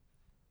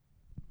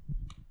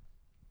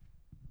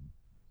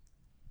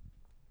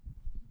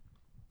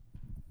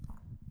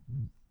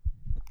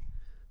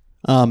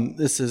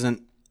 This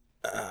isn't,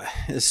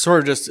 it's sort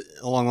of just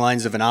along the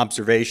lines of an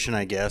observation,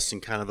 I guess,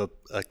 and kind of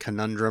a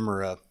conundrum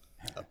or a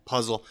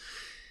puzzle,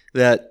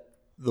 that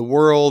the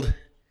world,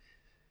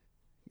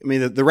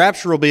 the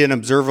rapture will be an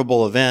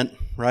observable event,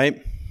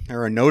 right?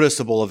 Or a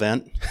noticeable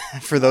event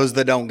for those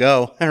that don't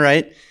go,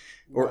 right?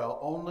 Well,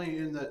 only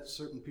in that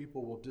certain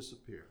people will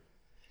disappear.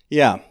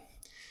 Yeah.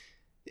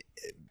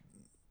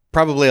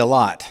 Probably a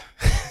lot.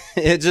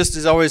 It just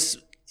is always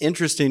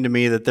interesting to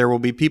me that there will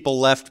be people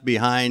left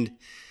behind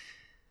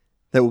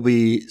that will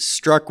be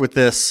struck with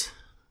this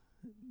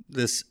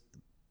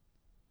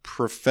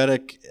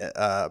prophetic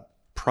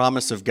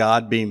promise of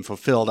God being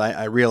fulfilled.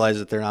 I realize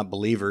that they're not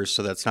believers,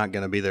 so that's not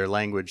going to be their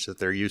language that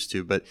they're used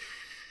to. But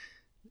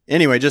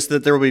anyway, just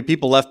that there will be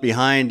people left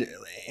behind,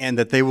 and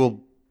that they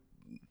will,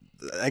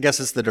 I guess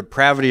it's the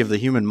depravity of the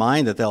human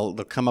mind that they'll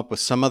come up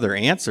with some other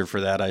answer for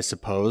that, I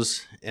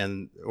suppose.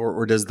 And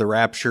or does the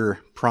rapture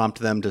prompt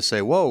them to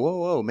say,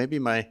 whoa, maybe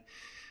my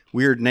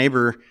weird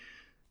neighbor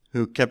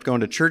who kept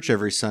going to church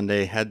every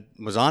Sunday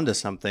was onto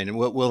something? And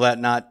will that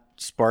not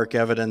spark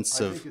evidence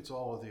of? I think it's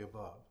all of the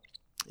above.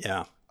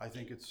 Yeah. I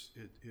think it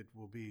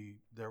will be,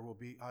 there will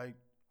be, I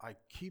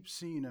keep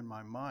seeing in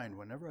my mind,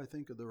 whenever I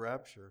think of the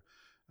rapture,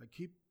 I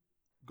keep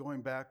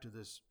going back to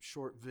this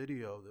short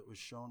video that was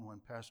shown when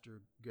Pastor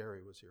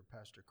Gary was here,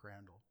 Pastor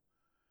Crandall.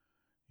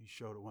 He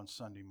showed it one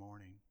Sunday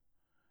morning,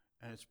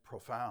 and it's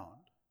profound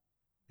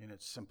in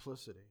its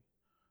simplicity.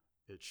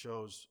 It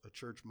shows a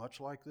church much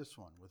like this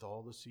one, with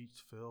all the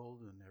seats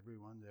filled and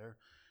everyone there.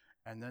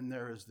 And then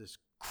there is this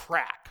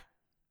crack,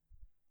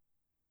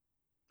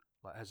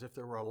 as if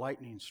there were a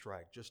lightning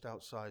strike just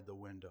outside the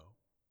window.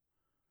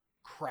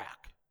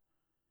 Crack.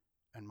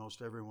 And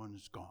most everyone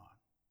is gone.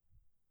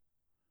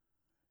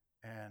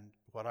 And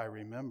what I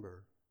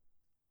remember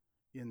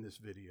in this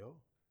video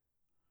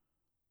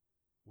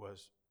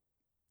was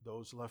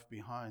those left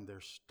behind,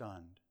 they're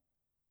stunned.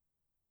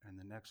 And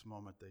the next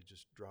moment, they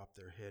just drop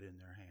their head in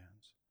their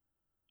hands.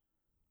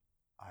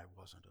 I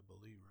wasn't a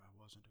believer.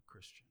 I wasn't a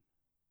Christian.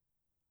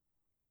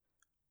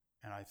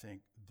 And I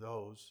think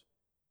those,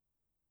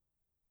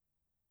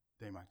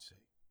 they might say,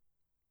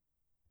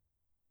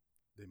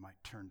 they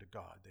might turn to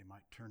God. They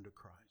might turn to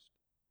Christ.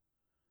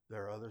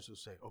 There are others who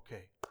say,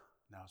 okay,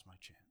 now's my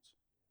chance.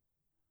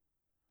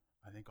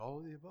 I think all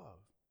of the above.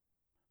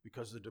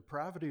 Because the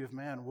depravity of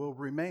man will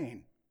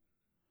remain.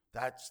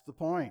 That's the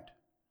point.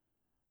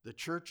 The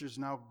church is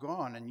now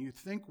gone, and you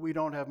think we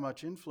don't have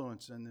much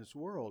influence in this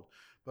world,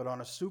 but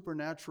on a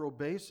supernatural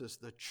basis,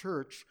 the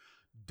church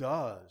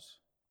does.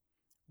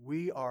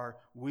 We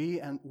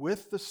and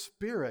with the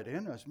Spirit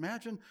in us.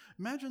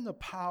 Imagine the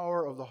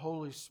power of the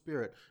Holy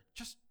Spirit.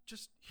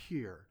 Just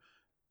here,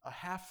 a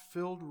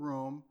half-filled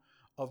room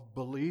of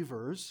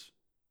believers.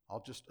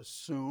 I'll just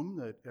assume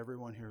that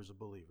everyone here is a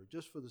believer,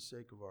 just for the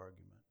sake of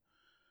argument.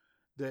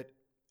 That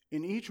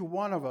in each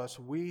one of us,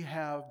 we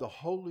have the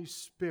Holy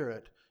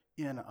Spirit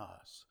in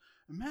us.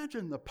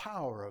 Imagine the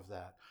power of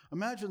that.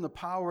 Imagine the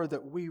power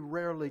that we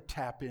rarely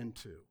tap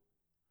into.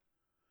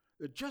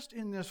 Just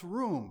in this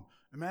room,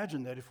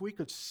 imagine that if we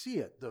could see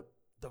it, the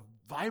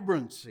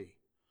vibrancy,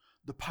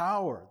 the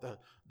power,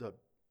 the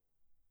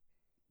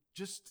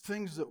just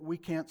things that we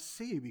can't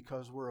see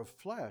because we're of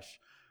flesh.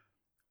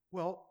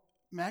 Well,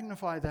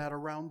 magnify that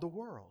around the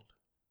world.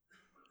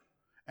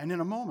 And in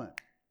a moment,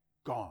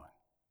 gone.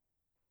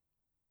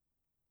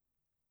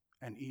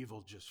 And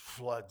evil just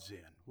floods in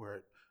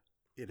where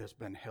it has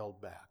been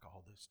held back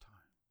all this time.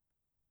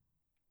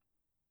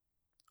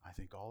 I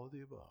think all of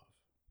the above.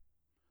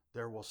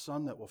 There will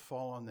some that will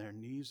fall on their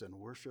knees and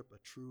worship a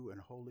true and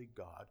holy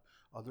God.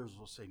 Others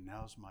will say,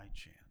 now's my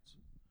chance.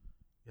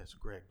 Yes,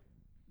 Greg.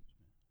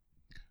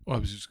 Well, I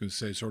was just going to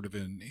say, sort of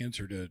in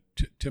answer to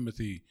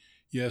Timothy,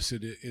 yes,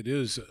 it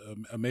is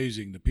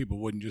amazing that people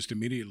wouldn't just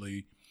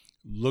immediately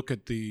look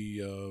at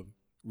the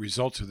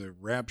results of the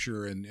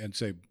rapture and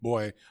say,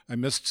 boy, I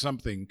missed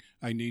something.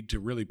 I need to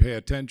really pay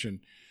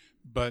attention.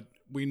 But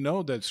we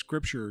know that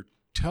Scripture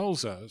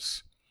tells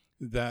us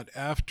that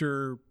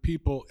after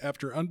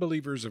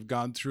unbelievers have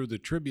gone through the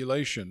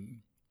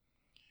tribulation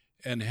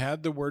and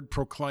had the word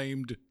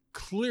proclaimed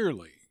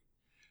clearly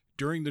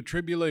during the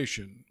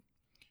tribulation,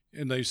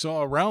 and they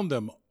saw around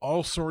them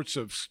all sorts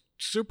of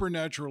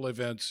supernatural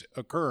events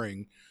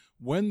occurring,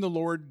 when the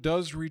Lord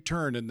does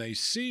return and they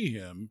see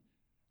him,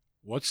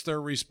 what's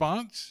their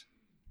response?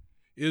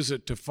 Is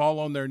it to fall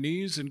on their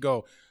knees and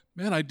go,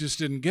 man, I just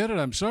didn't get it,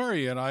 I'm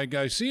sorry, and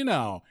I see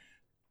now?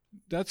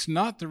 That's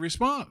not the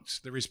response.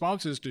 The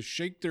response is to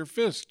shake their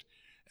fist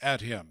at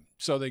him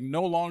so they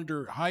no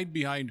longer hide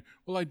behind,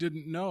 well, I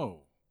didn't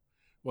know.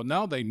 Well,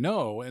 now they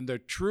know, and the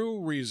true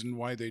reason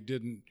why they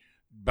didn't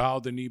bow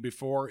the knee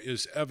before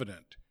is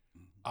evident.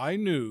 I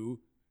knew,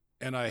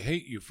 and I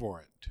hate you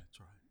for it. That's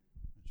right.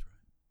 That's right.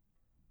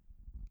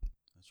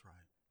 That's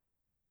right.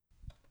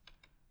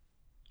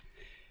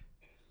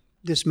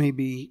 This may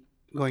be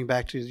going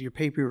back to your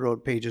paper you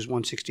wrote, pages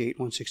 168,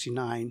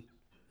 169,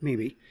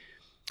 maybe.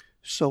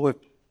 So if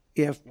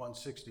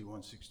 160,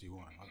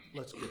 161.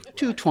 Let's get it right.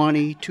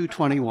 220,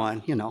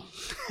 221, you know.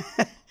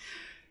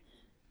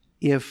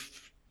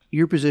 If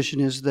your position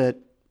is that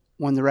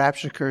when the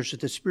rapture occurs,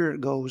 that the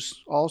Spirit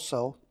goes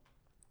also,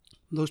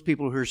 those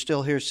people who are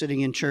still here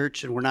sitting in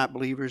church and were not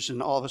believers,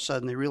 and all of a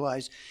sudden they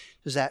realize,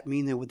 does that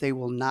mean that they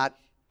will not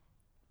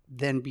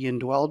then be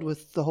indwelled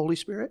with the Holy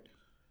Spirit?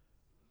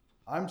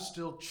 I'm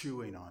still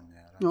chewing on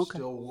that. I'm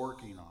still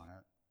working on it.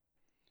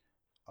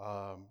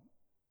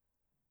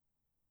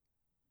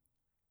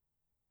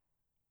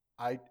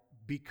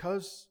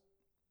 Because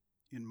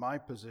in my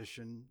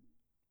position,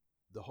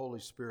 the Holy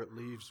Spirit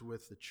leaves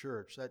with the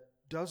church, that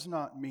does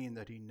not mean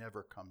that he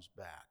never comes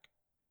back.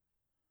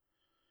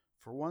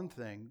 For one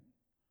thing,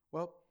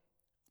 well,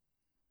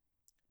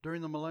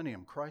 during the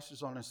millennium, Christ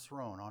is on his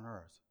throne on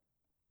earth.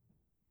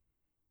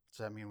 Does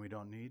that mean we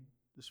don't need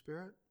the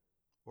Spirit?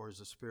 Or is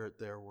the Spirit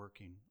there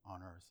working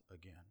on earth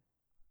again?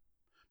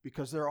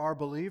 Because there are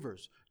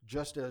believers.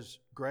 Just as,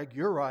 Greg,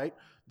 you're right,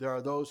 there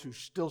are those who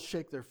still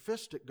shake their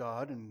fist at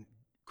God and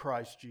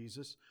Christ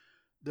Jesus.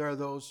 There are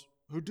those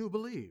who do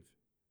believe.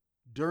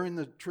 During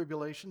the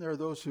tribulation, there are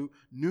those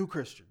new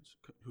Christians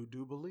who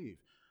do believe.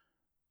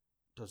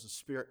 Does the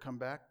Spirit come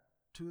back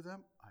to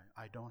them?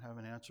 I don't have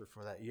an answer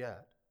for that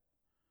yet.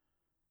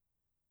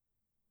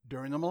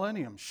 During the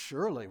millennium,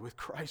 surely with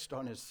Christ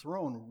on his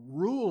throne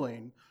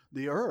ruling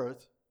the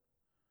earth,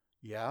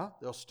 yeah,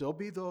 there'll still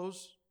be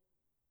those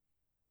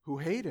who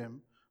hate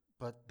him,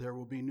 but there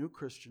will be new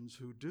Christians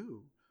who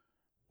do.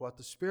 What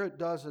the Spirit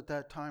does at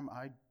that time,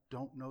 I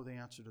don't know the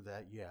answer to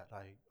that yet.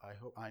 I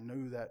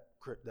knew that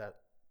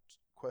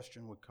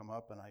question would come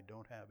up, and I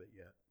don't have it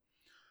yet.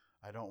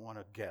 I don't want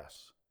to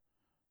guess.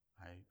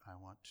 I'm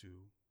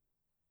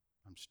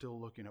still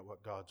looking at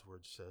what God's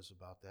Word says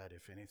about that,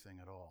 if anything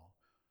at all.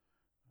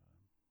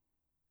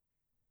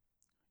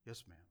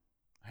 Yes, ma'am.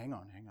 Hang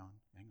on.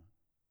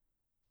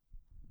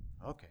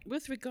 Okay.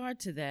 With regard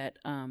to that,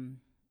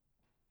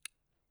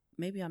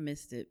 maybe I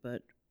missed it,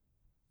 but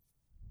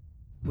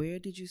where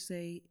did you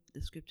say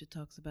the scripture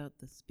talks about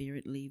the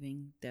Spirit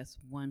leaving? That's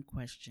one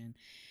question.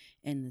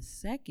 And the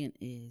second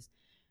is,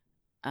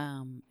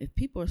 if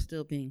people are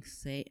still being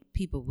saved,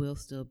 people will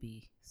still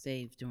be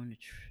saved during the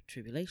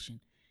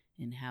tribulation.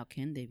 And how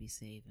can they be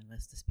saved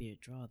unless the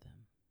Spirit draw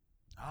them?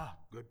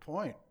 Good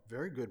point.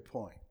 Very good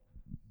point.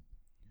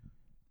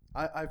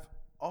 I've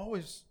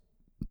always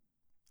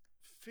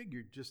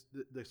figured just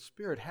the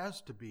Spirit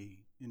has to be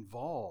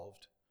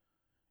involved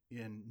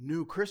in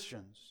new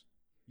Christians.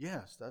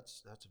 Yes,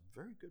 that's a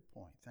very good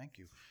point. Thank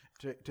you.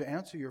 To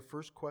answer your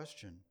first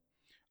question,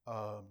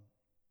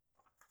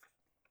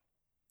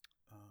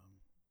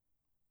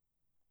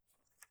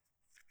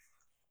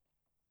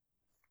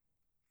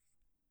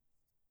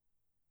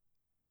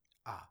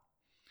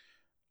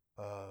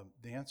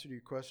 the answer to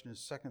your question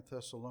is 2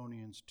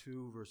 Thessalonians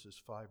 2, verses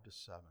 5 to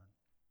 7.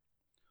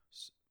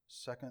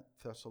 2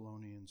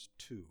 Thessalonians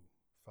 2,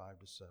 5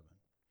 to 7.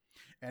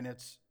 And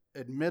it's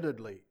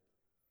admittedly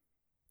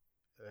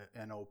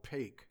an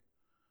opaque,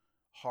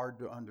 hard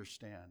to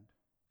understand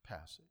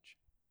passage.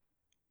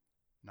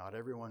 Not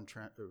everyone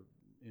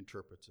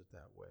interprets it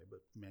that way,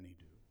 but many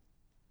do.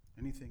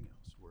 Anything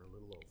else? We're a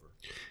little over.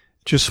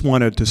 Just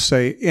wanted to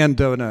say, and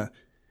on a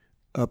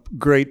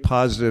great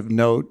positive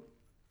note,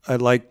 I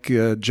like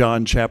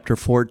John chapter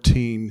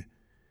 14,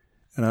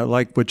 and I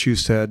like what you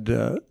said.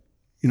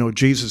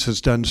 Jesus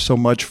has done so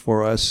much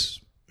for us,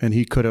 and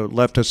he could have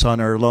left us on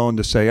our own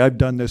to say, I've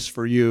done this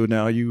for you,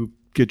 now you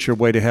get your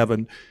way to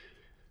heaven.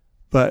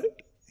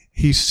 But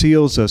he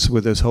seals us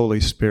with his Holy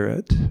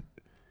Spirit.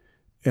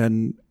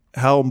 And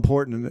how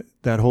important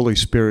that Holy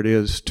Spirit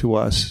is to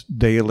us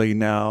daily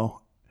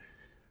now,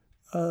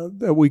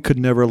 that we could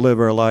never live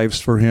our lives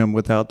for him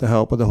without the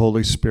help of the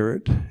Holy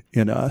Spirit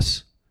in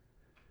us.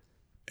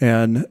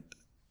 And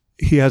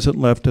he hasn't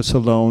left us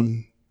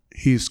alone.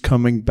 He's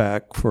coming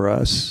back for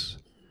us.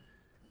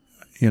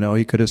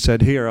 He could have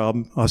said, here,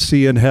 I'll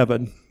see you in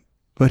heaven.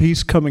 But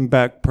he's coming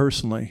back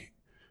personally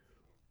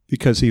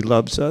because he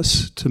loves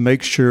us to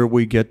make sure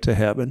we get to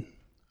heaven.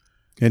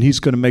 And he's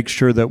going to make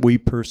sure that we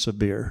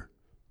persevere.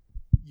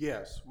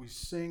 yes, we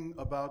sing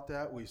about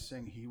that. We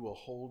sing, He will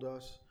hold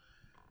us.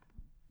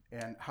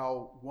 And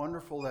how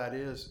wonderful that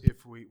is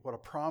what a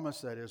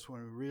promise that is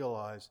when we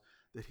realize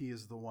that He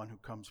is the one who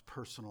comes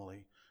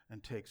personally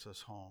and takes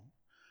us home.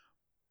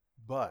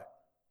 But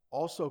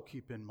also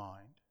keep in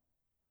mind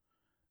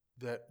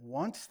that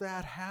once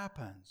that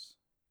happens,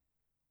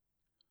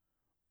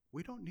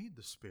 we don't need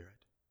the Spirit.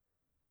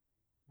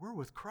 We're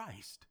with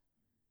Christ.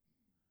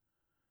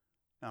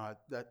 Now,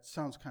 that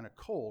sounds kind of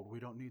cold. We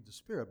don't need the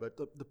Spirit. But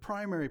the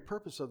primary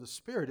purpose of the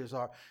Spirit is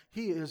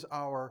He is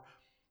our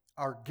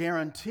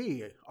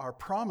guarantee, our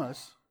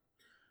promise.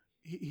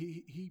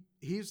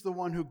 He's the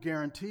one who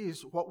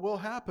guarantees what will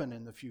happen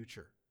in the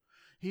future.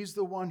 He's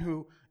the one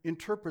who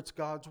interprets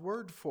God's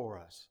word for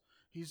us.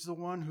 He's the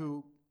one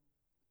who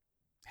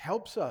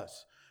helps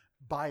us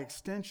by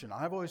extension.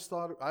 I've always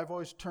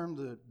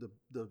termed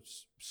the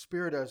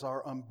Spirit as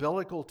our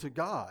umbilical to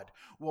God.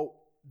 Well,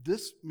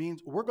 this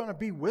means we're going to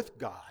be with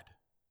God.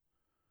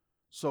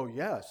 So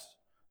yes,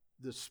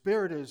 the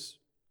Spirit is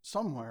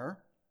somewhere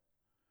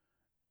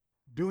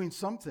doing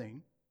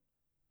something,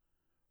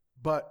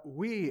 but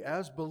we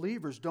as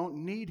believers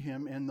don't need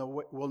Him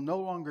will no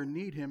longer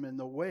need Him in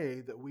the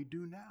way that we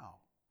do now.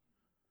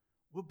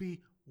 We'll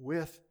be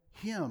with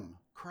Him,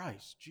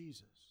 Christ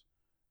Jesus,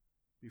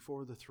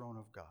 before the throne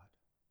of God.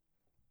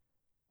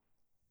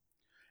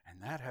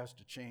 And that has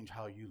to change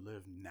how you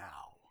live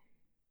now.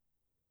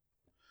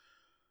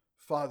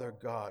 Father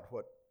God,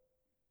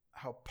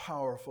 how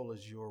powerful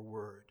is your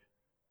word.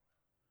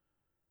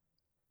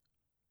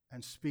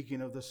 And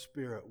speaking of the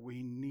Spirit,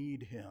 we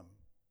need Him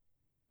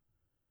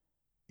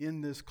in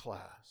this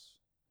class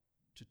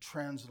to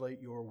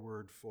translate your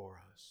word for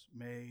us.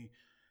 May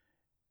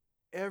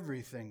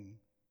everything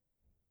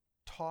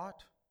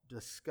taught,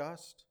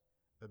 discussed,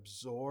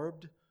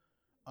 absorbed,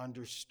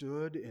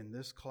 understood in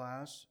this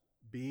class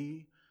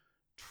be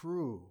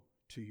true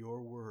to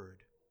your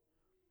word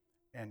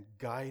and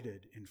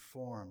guided,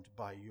 informed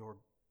by your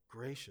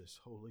gracious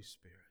Holy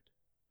Spirit.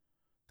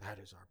 That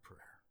is our prayer.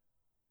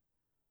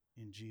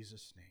 In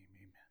Jesus' name.